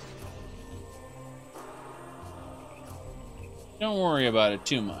 Don't worry about it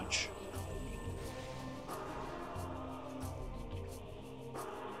too much.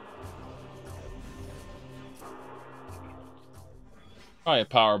 Probably a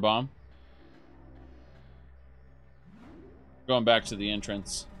power bomb. Going back to the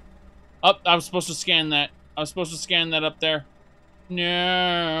entrance. Oh, I was supposed to scan that. I was supposed to scan that up there.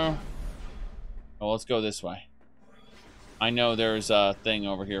 No. Oh, let's go this way. I know there's a thing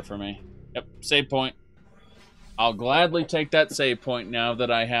over here for me. Yep, save point. I'll gladly take that save point now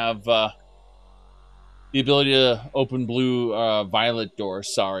that I have the ability to open blue, violet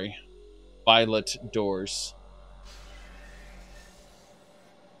doors. Sorry. Violet doors.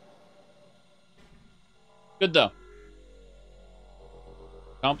 Good, though.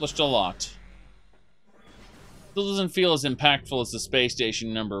 Accomplished a lot. Still doesn't feel as impactful as the space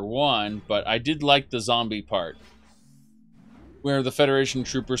station #1, but I did like the zombie part, where the Federation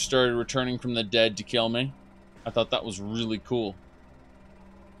troopers started returning from the dead to kill me. I thought that was really cool.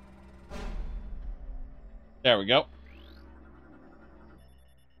 There we go.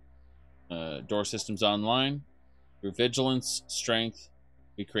 Door systems online. Through vigilance, strength,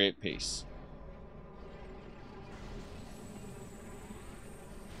 we create peace.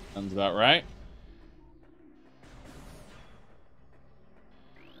 Sounds about right.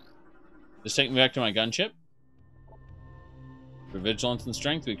 Just take me back to my gunship. Through vigilance and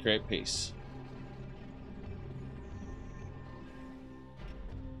strength, we create peace.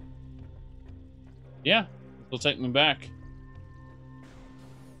 Yeah, it'll take me back.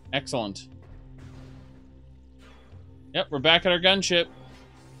 Excellent. Yep, we're back at our gunship.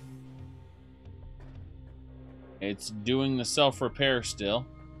 It's doing the self-repair still.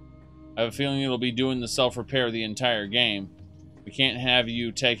 I have a feeling it'll be doing the self-repair the entire game. We can't have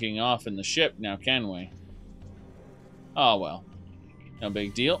you taking off in the ship now, can we? Oh, well. No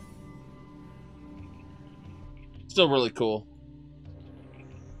big deal. Still really cool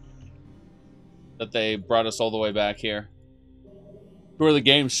that they brought us all the way back here to where the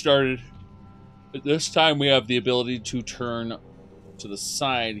game started. But this time we have the ability to turn to the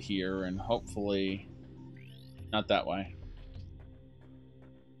side here and hopefully not that way.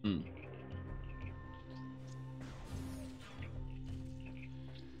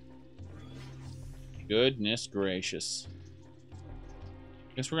 Goodness gracious.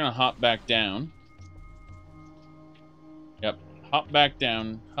 Guess we're gonna hop back down. Yep, hop back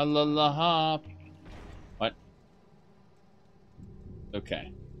down. Ha-la-la hop. What?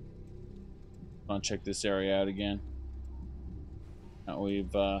 Okay. I'll check this area out again. Now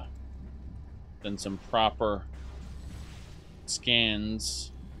we've done some proper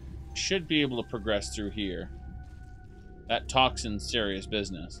scans. Should be able to progress through here. That toxin's serious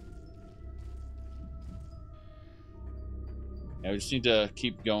business. Yeah, we just need to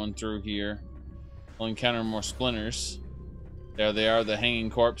keep going through here. We'll encounter more splinters. There they are, the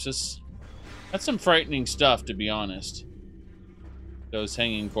hanging corpses. That's some frightening stuff, to be honest. Those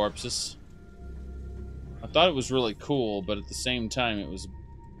hanging corpses. I thought it was really cool, but at the same time, it was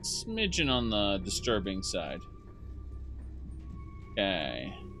a smidgen on the disturbing side.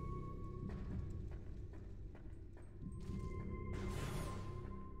 Okay.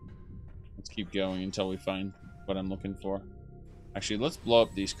 Let's keep going until we find what I'm looking for. Actually, let's blow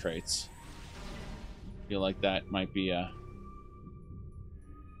up these crates. I feel like that might be a...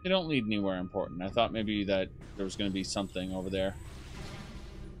 They don't lead anywhere important. I thought maybe that there was going to be something over there.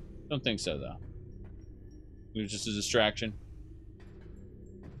 Don't think so, though. It was just a distraction.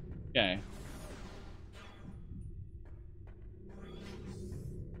 Okay.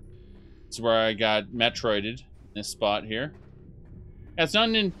 This is where I got Metroided. This spot here. Yeah, it's not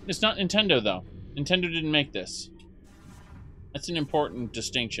Nintendo, though. Nintendo didn't make this. That's an important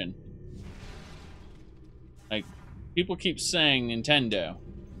distinction. Like, people keep saying Nintendo.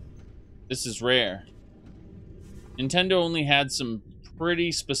 This is Rare. Nintendo only had some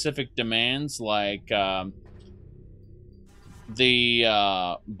pretty specific demands, like the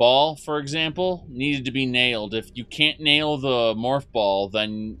ball, for example, needed to be nailed. If you can't nail the morph ball,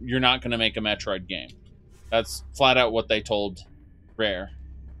 then you're not going to make a Metroid game. That's flat out what they told Rare.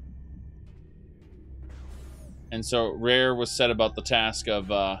 And so Rare was set about the task of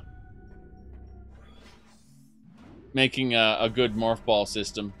making a good morph ball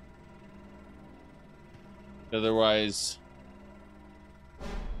system. Otherwise...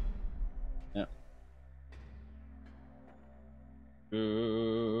 Yeah.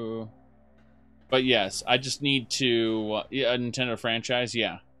 But yes, I just need to... a Nintendo franchise,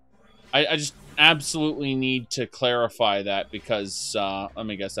 yeah. I just absolutely need to clarify that because... let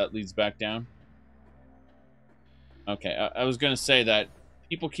me guess, that leads back down. Okay, I was going to say that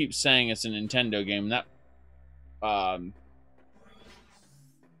people keep saying it's a Nintendo game. That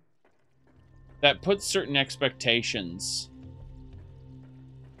that puts certain expectations.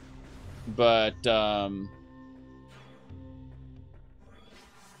 But,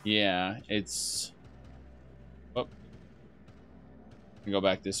 yeah, it's... Oh. Let me go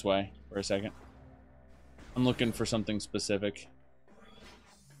back this way for a second. I'm looking for something specific.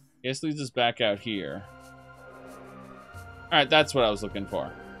 I guess leads us back out here. Alright, that's what I was looking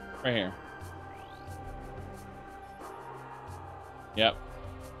for. Right here. Yep.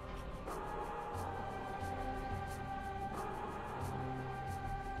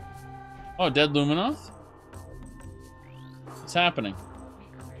 Oh, dead Luminoth? What's happening?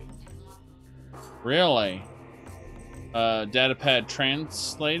 Really? Datapad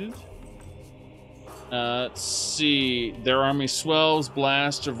translated? Let's see. Their army swells,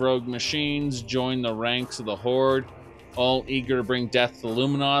 blast of rogue machines join the ranks of the Horde, all eager to bring death to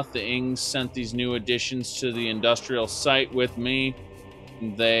Luminoth. The Ings sent these new additions to the industrial site with me.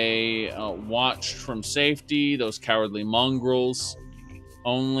 They watched from safety, those cowardly mongrels.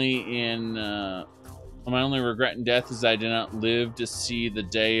 My only regret in death is I did not live to see the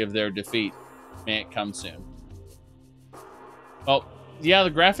day of their defeat. May it come soon. Well, yeah,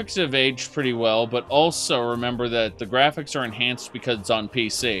 the graphics have aged pretty well, but also remember that the graphics are enhanced because it's on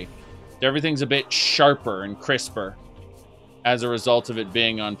PC. Everything's a bit sharper and crisper as a result of it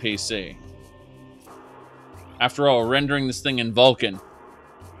being on PC. After all, rendering this thing in Vulkan.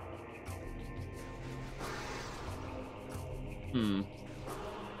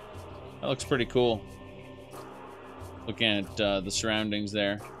 That looks pretty cool. Looking at the surroundings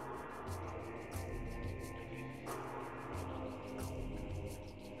there.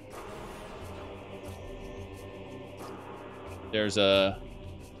 There's a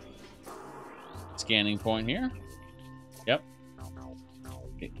scanning point here. Yep.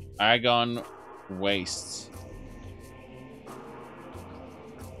 Agon Wastes.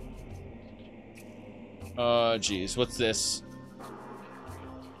 Oh, geez. What's this?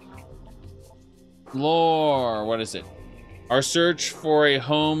 Lore. What is it? Our search for a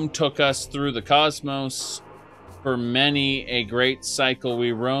home took us through the cosmos. For many a great cycle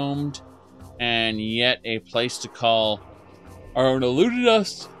we roamed, and yet a place to call our own eluded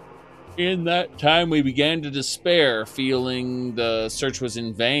us. In that time we began to despair, feeling the search was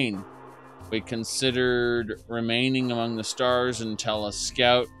in vain. We considered remaining among the stars until a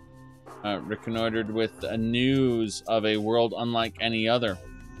scout reconnoitered with news of a world unlike any other.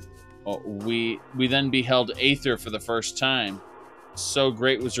 We then beheld Aether for the first time. So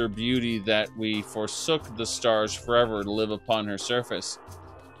great was her beauty that we forsook the stars forever to live upon her surface.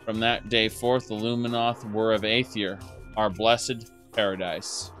 From that day forth, the Luminoth were of Aether, our blessed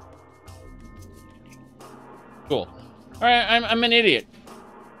paradise. Cool. All right, I'm an idiot.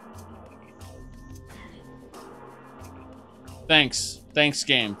 Thanks,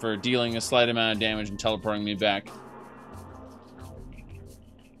 game, for dealing a slight amount of damage and teleporting me back.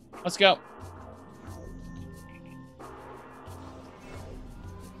 Let's go.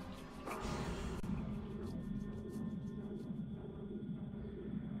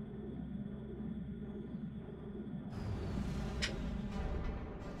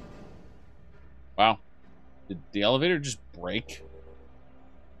 Wow. Did the elevator just break?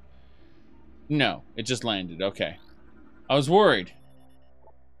 No, it just landed. Okay. I was worried.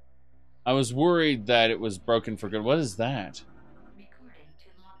 I was worried that it was broken for good. What is that?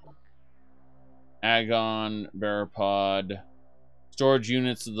 Agon, Barapod, storage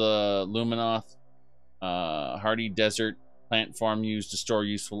units of the Luminoth, hardy desert plant farm used to store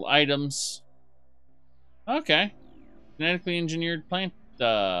useful items. Okay. Genetically engineered plant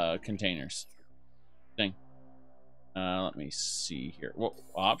containers. Thing. Let me see here. What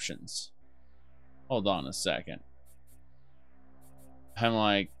options? Hold on a second. I'm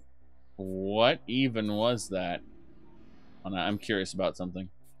like, what even was that? I'm curious about something.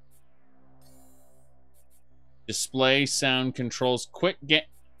 Display sound controls. Quick get.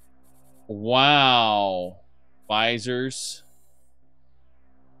 Wow. Visors.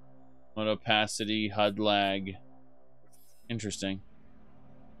 Mode opacity. HUD lag. Interesting.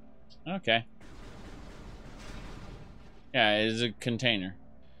 Okay. Yeah, it is a container.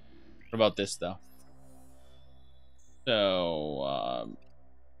 What about this, though? So,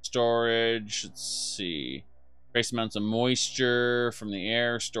 storage. Let's see. Trace amounts of moisture from the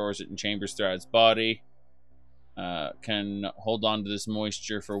air. Stores it in chambers throughout its body. Can hold on to this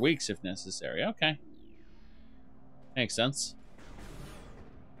moisture for weeks if necessary. Okay. Makes sense.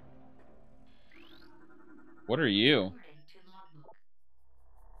 What are you?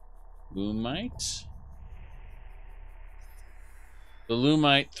 Lumite? The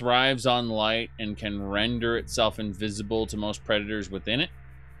Lumite thrives on light and can render itself invisible to most predators within it.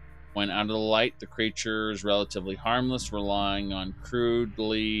 When out of the light, the creature is relatively harmless, relying on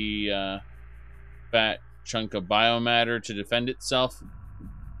crudely fat chunk of biomatter to defend itself.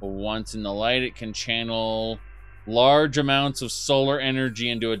 But once in the light, it can channel large amounts of solar energy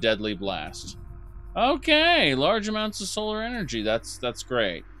into a deadly blast. Okay, large amounts of solar energy. That's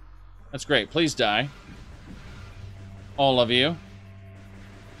great. That's great. Please die. All of you.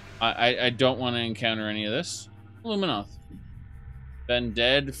 I don't want to encounter any of this. Luminoth. Been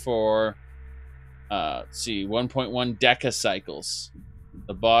dead for, let's see, 1.1 decacycles.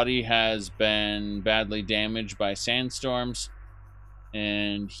 The body has been badly damaged by sandstorms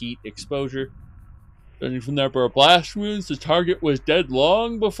and heat exposure. Judging from the upper blast wounds, the target was dead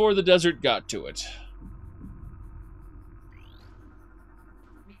long before the desert got to it.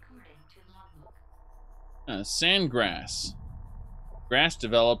 Sandgrass. Grass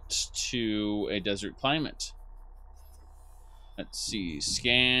developed to a desert climate. Let's see.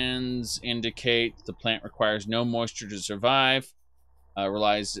 Scans indicate the plant requires no moisture to survive.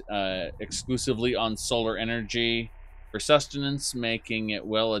 Relies exclusively on solar energy for sustenance, making it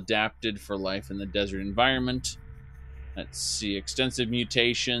well adapted for life in the desert environment. Let's see. Extensive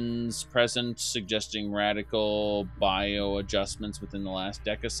mutations present, suggesting radical bio-adjustments within the last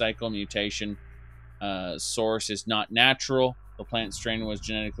decacycle. Mutation source is not natural. The plant strain was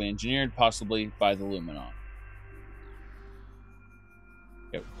genetically engineered, possibly by the Luminon.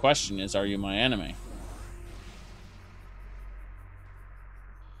 Okay, the question is, are you my enemy?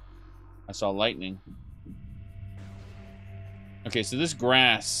 I saw lightning. Okay, so this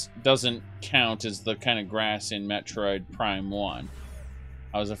grass doesn't count as the kind of grass in Metroid Prime 1.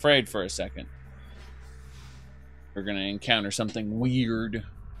 I was afraid for a second. We're going to encounter something weird.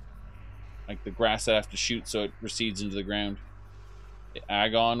 Like the grass I have to shoot so it recedes into the ground. The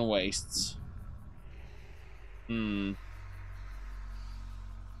Agon Wastes. So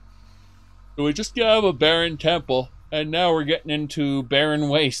we just have a barren temple, and now we're getting into barren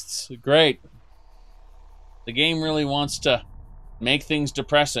wastes. Great. The game really wants to make things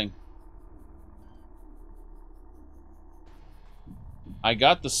depressing. I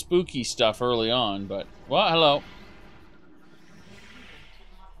got the spooky stuff early on, but... Well, hello.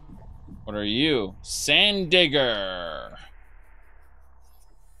 What are you? Sand Digger.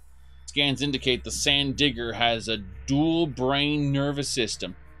 Scans indicate the Sand Digger has a dual brain nervous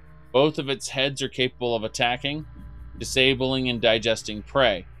system. Both of its heads are capable of attacking, disabling, and digesting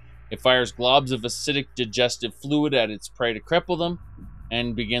prey. It fires globs of acidic digestive fluid at its prey to cripple them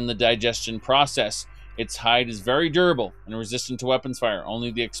and begin the digestion process. Its hide is very durable and resistant to weapons fire.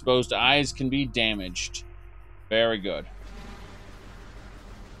 Only the exposed eyes can be damaged. Very good.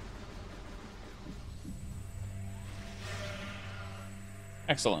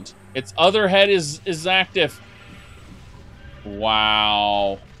 Excellent. Its other head is active.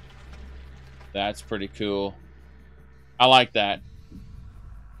 Wow. That's pretty cool. I like that.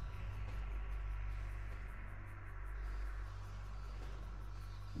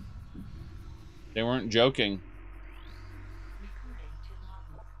 They weren't joking.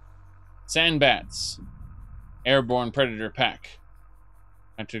 Sandbats. Airborne predator pack.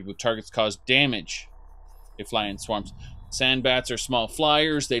 Entered with targets cause damage. They fly in swarms. Sandbats are small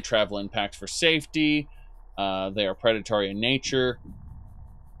flyers. They travel in packs for safety. They are predatory in nature.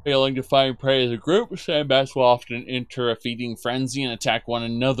 Failing to find prey as a group, sandbats will often enter a feeding frenzy and attack one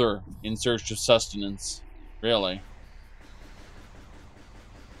another in search of sustenance. Really?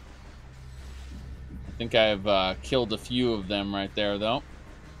 I think I've killed a few of them right there, though.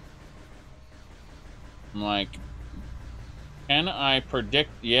 I'm like, can I predict?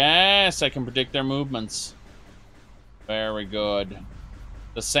 Yes, I can predict their movements. Very good.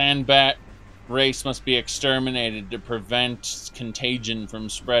 The sandbat race must be exterminated to prevent contagion from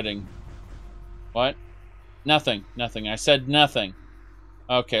spreading. What? Nothing. Nothing. I said nothing.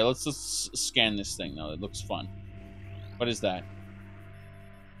 Okay, let's scan this thing, though. It looks fun. What is that?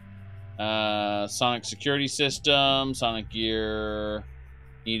 Sonic security system. Sonic gear.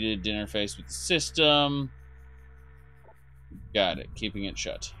 Needed to interface with the system. Got it. Keeping it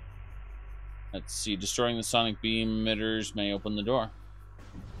shut. Let's see. Destroying the sonic beam emitters may open the door.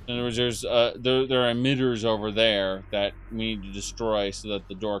 In other words, there are emitters over there that we need to destroy so that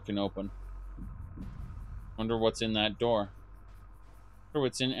the door can open. Wonder what's in that door. Wonder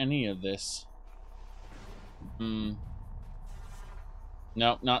what's in any of this. Nope,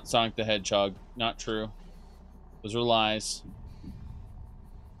 not Sonic the Hedgehog. Not true. Those are lies.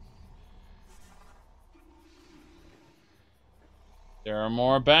 There are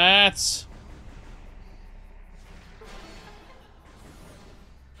more bats.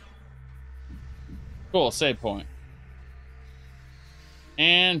 Cool, save point.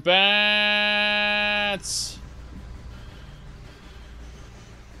 And bats!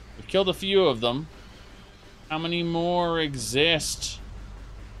 We've killed a few of them. How many more exist?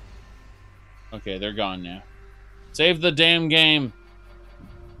 Okay, they're gone now. Save the damn game.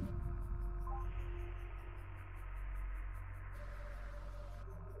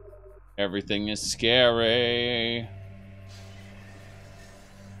 Everything is scary.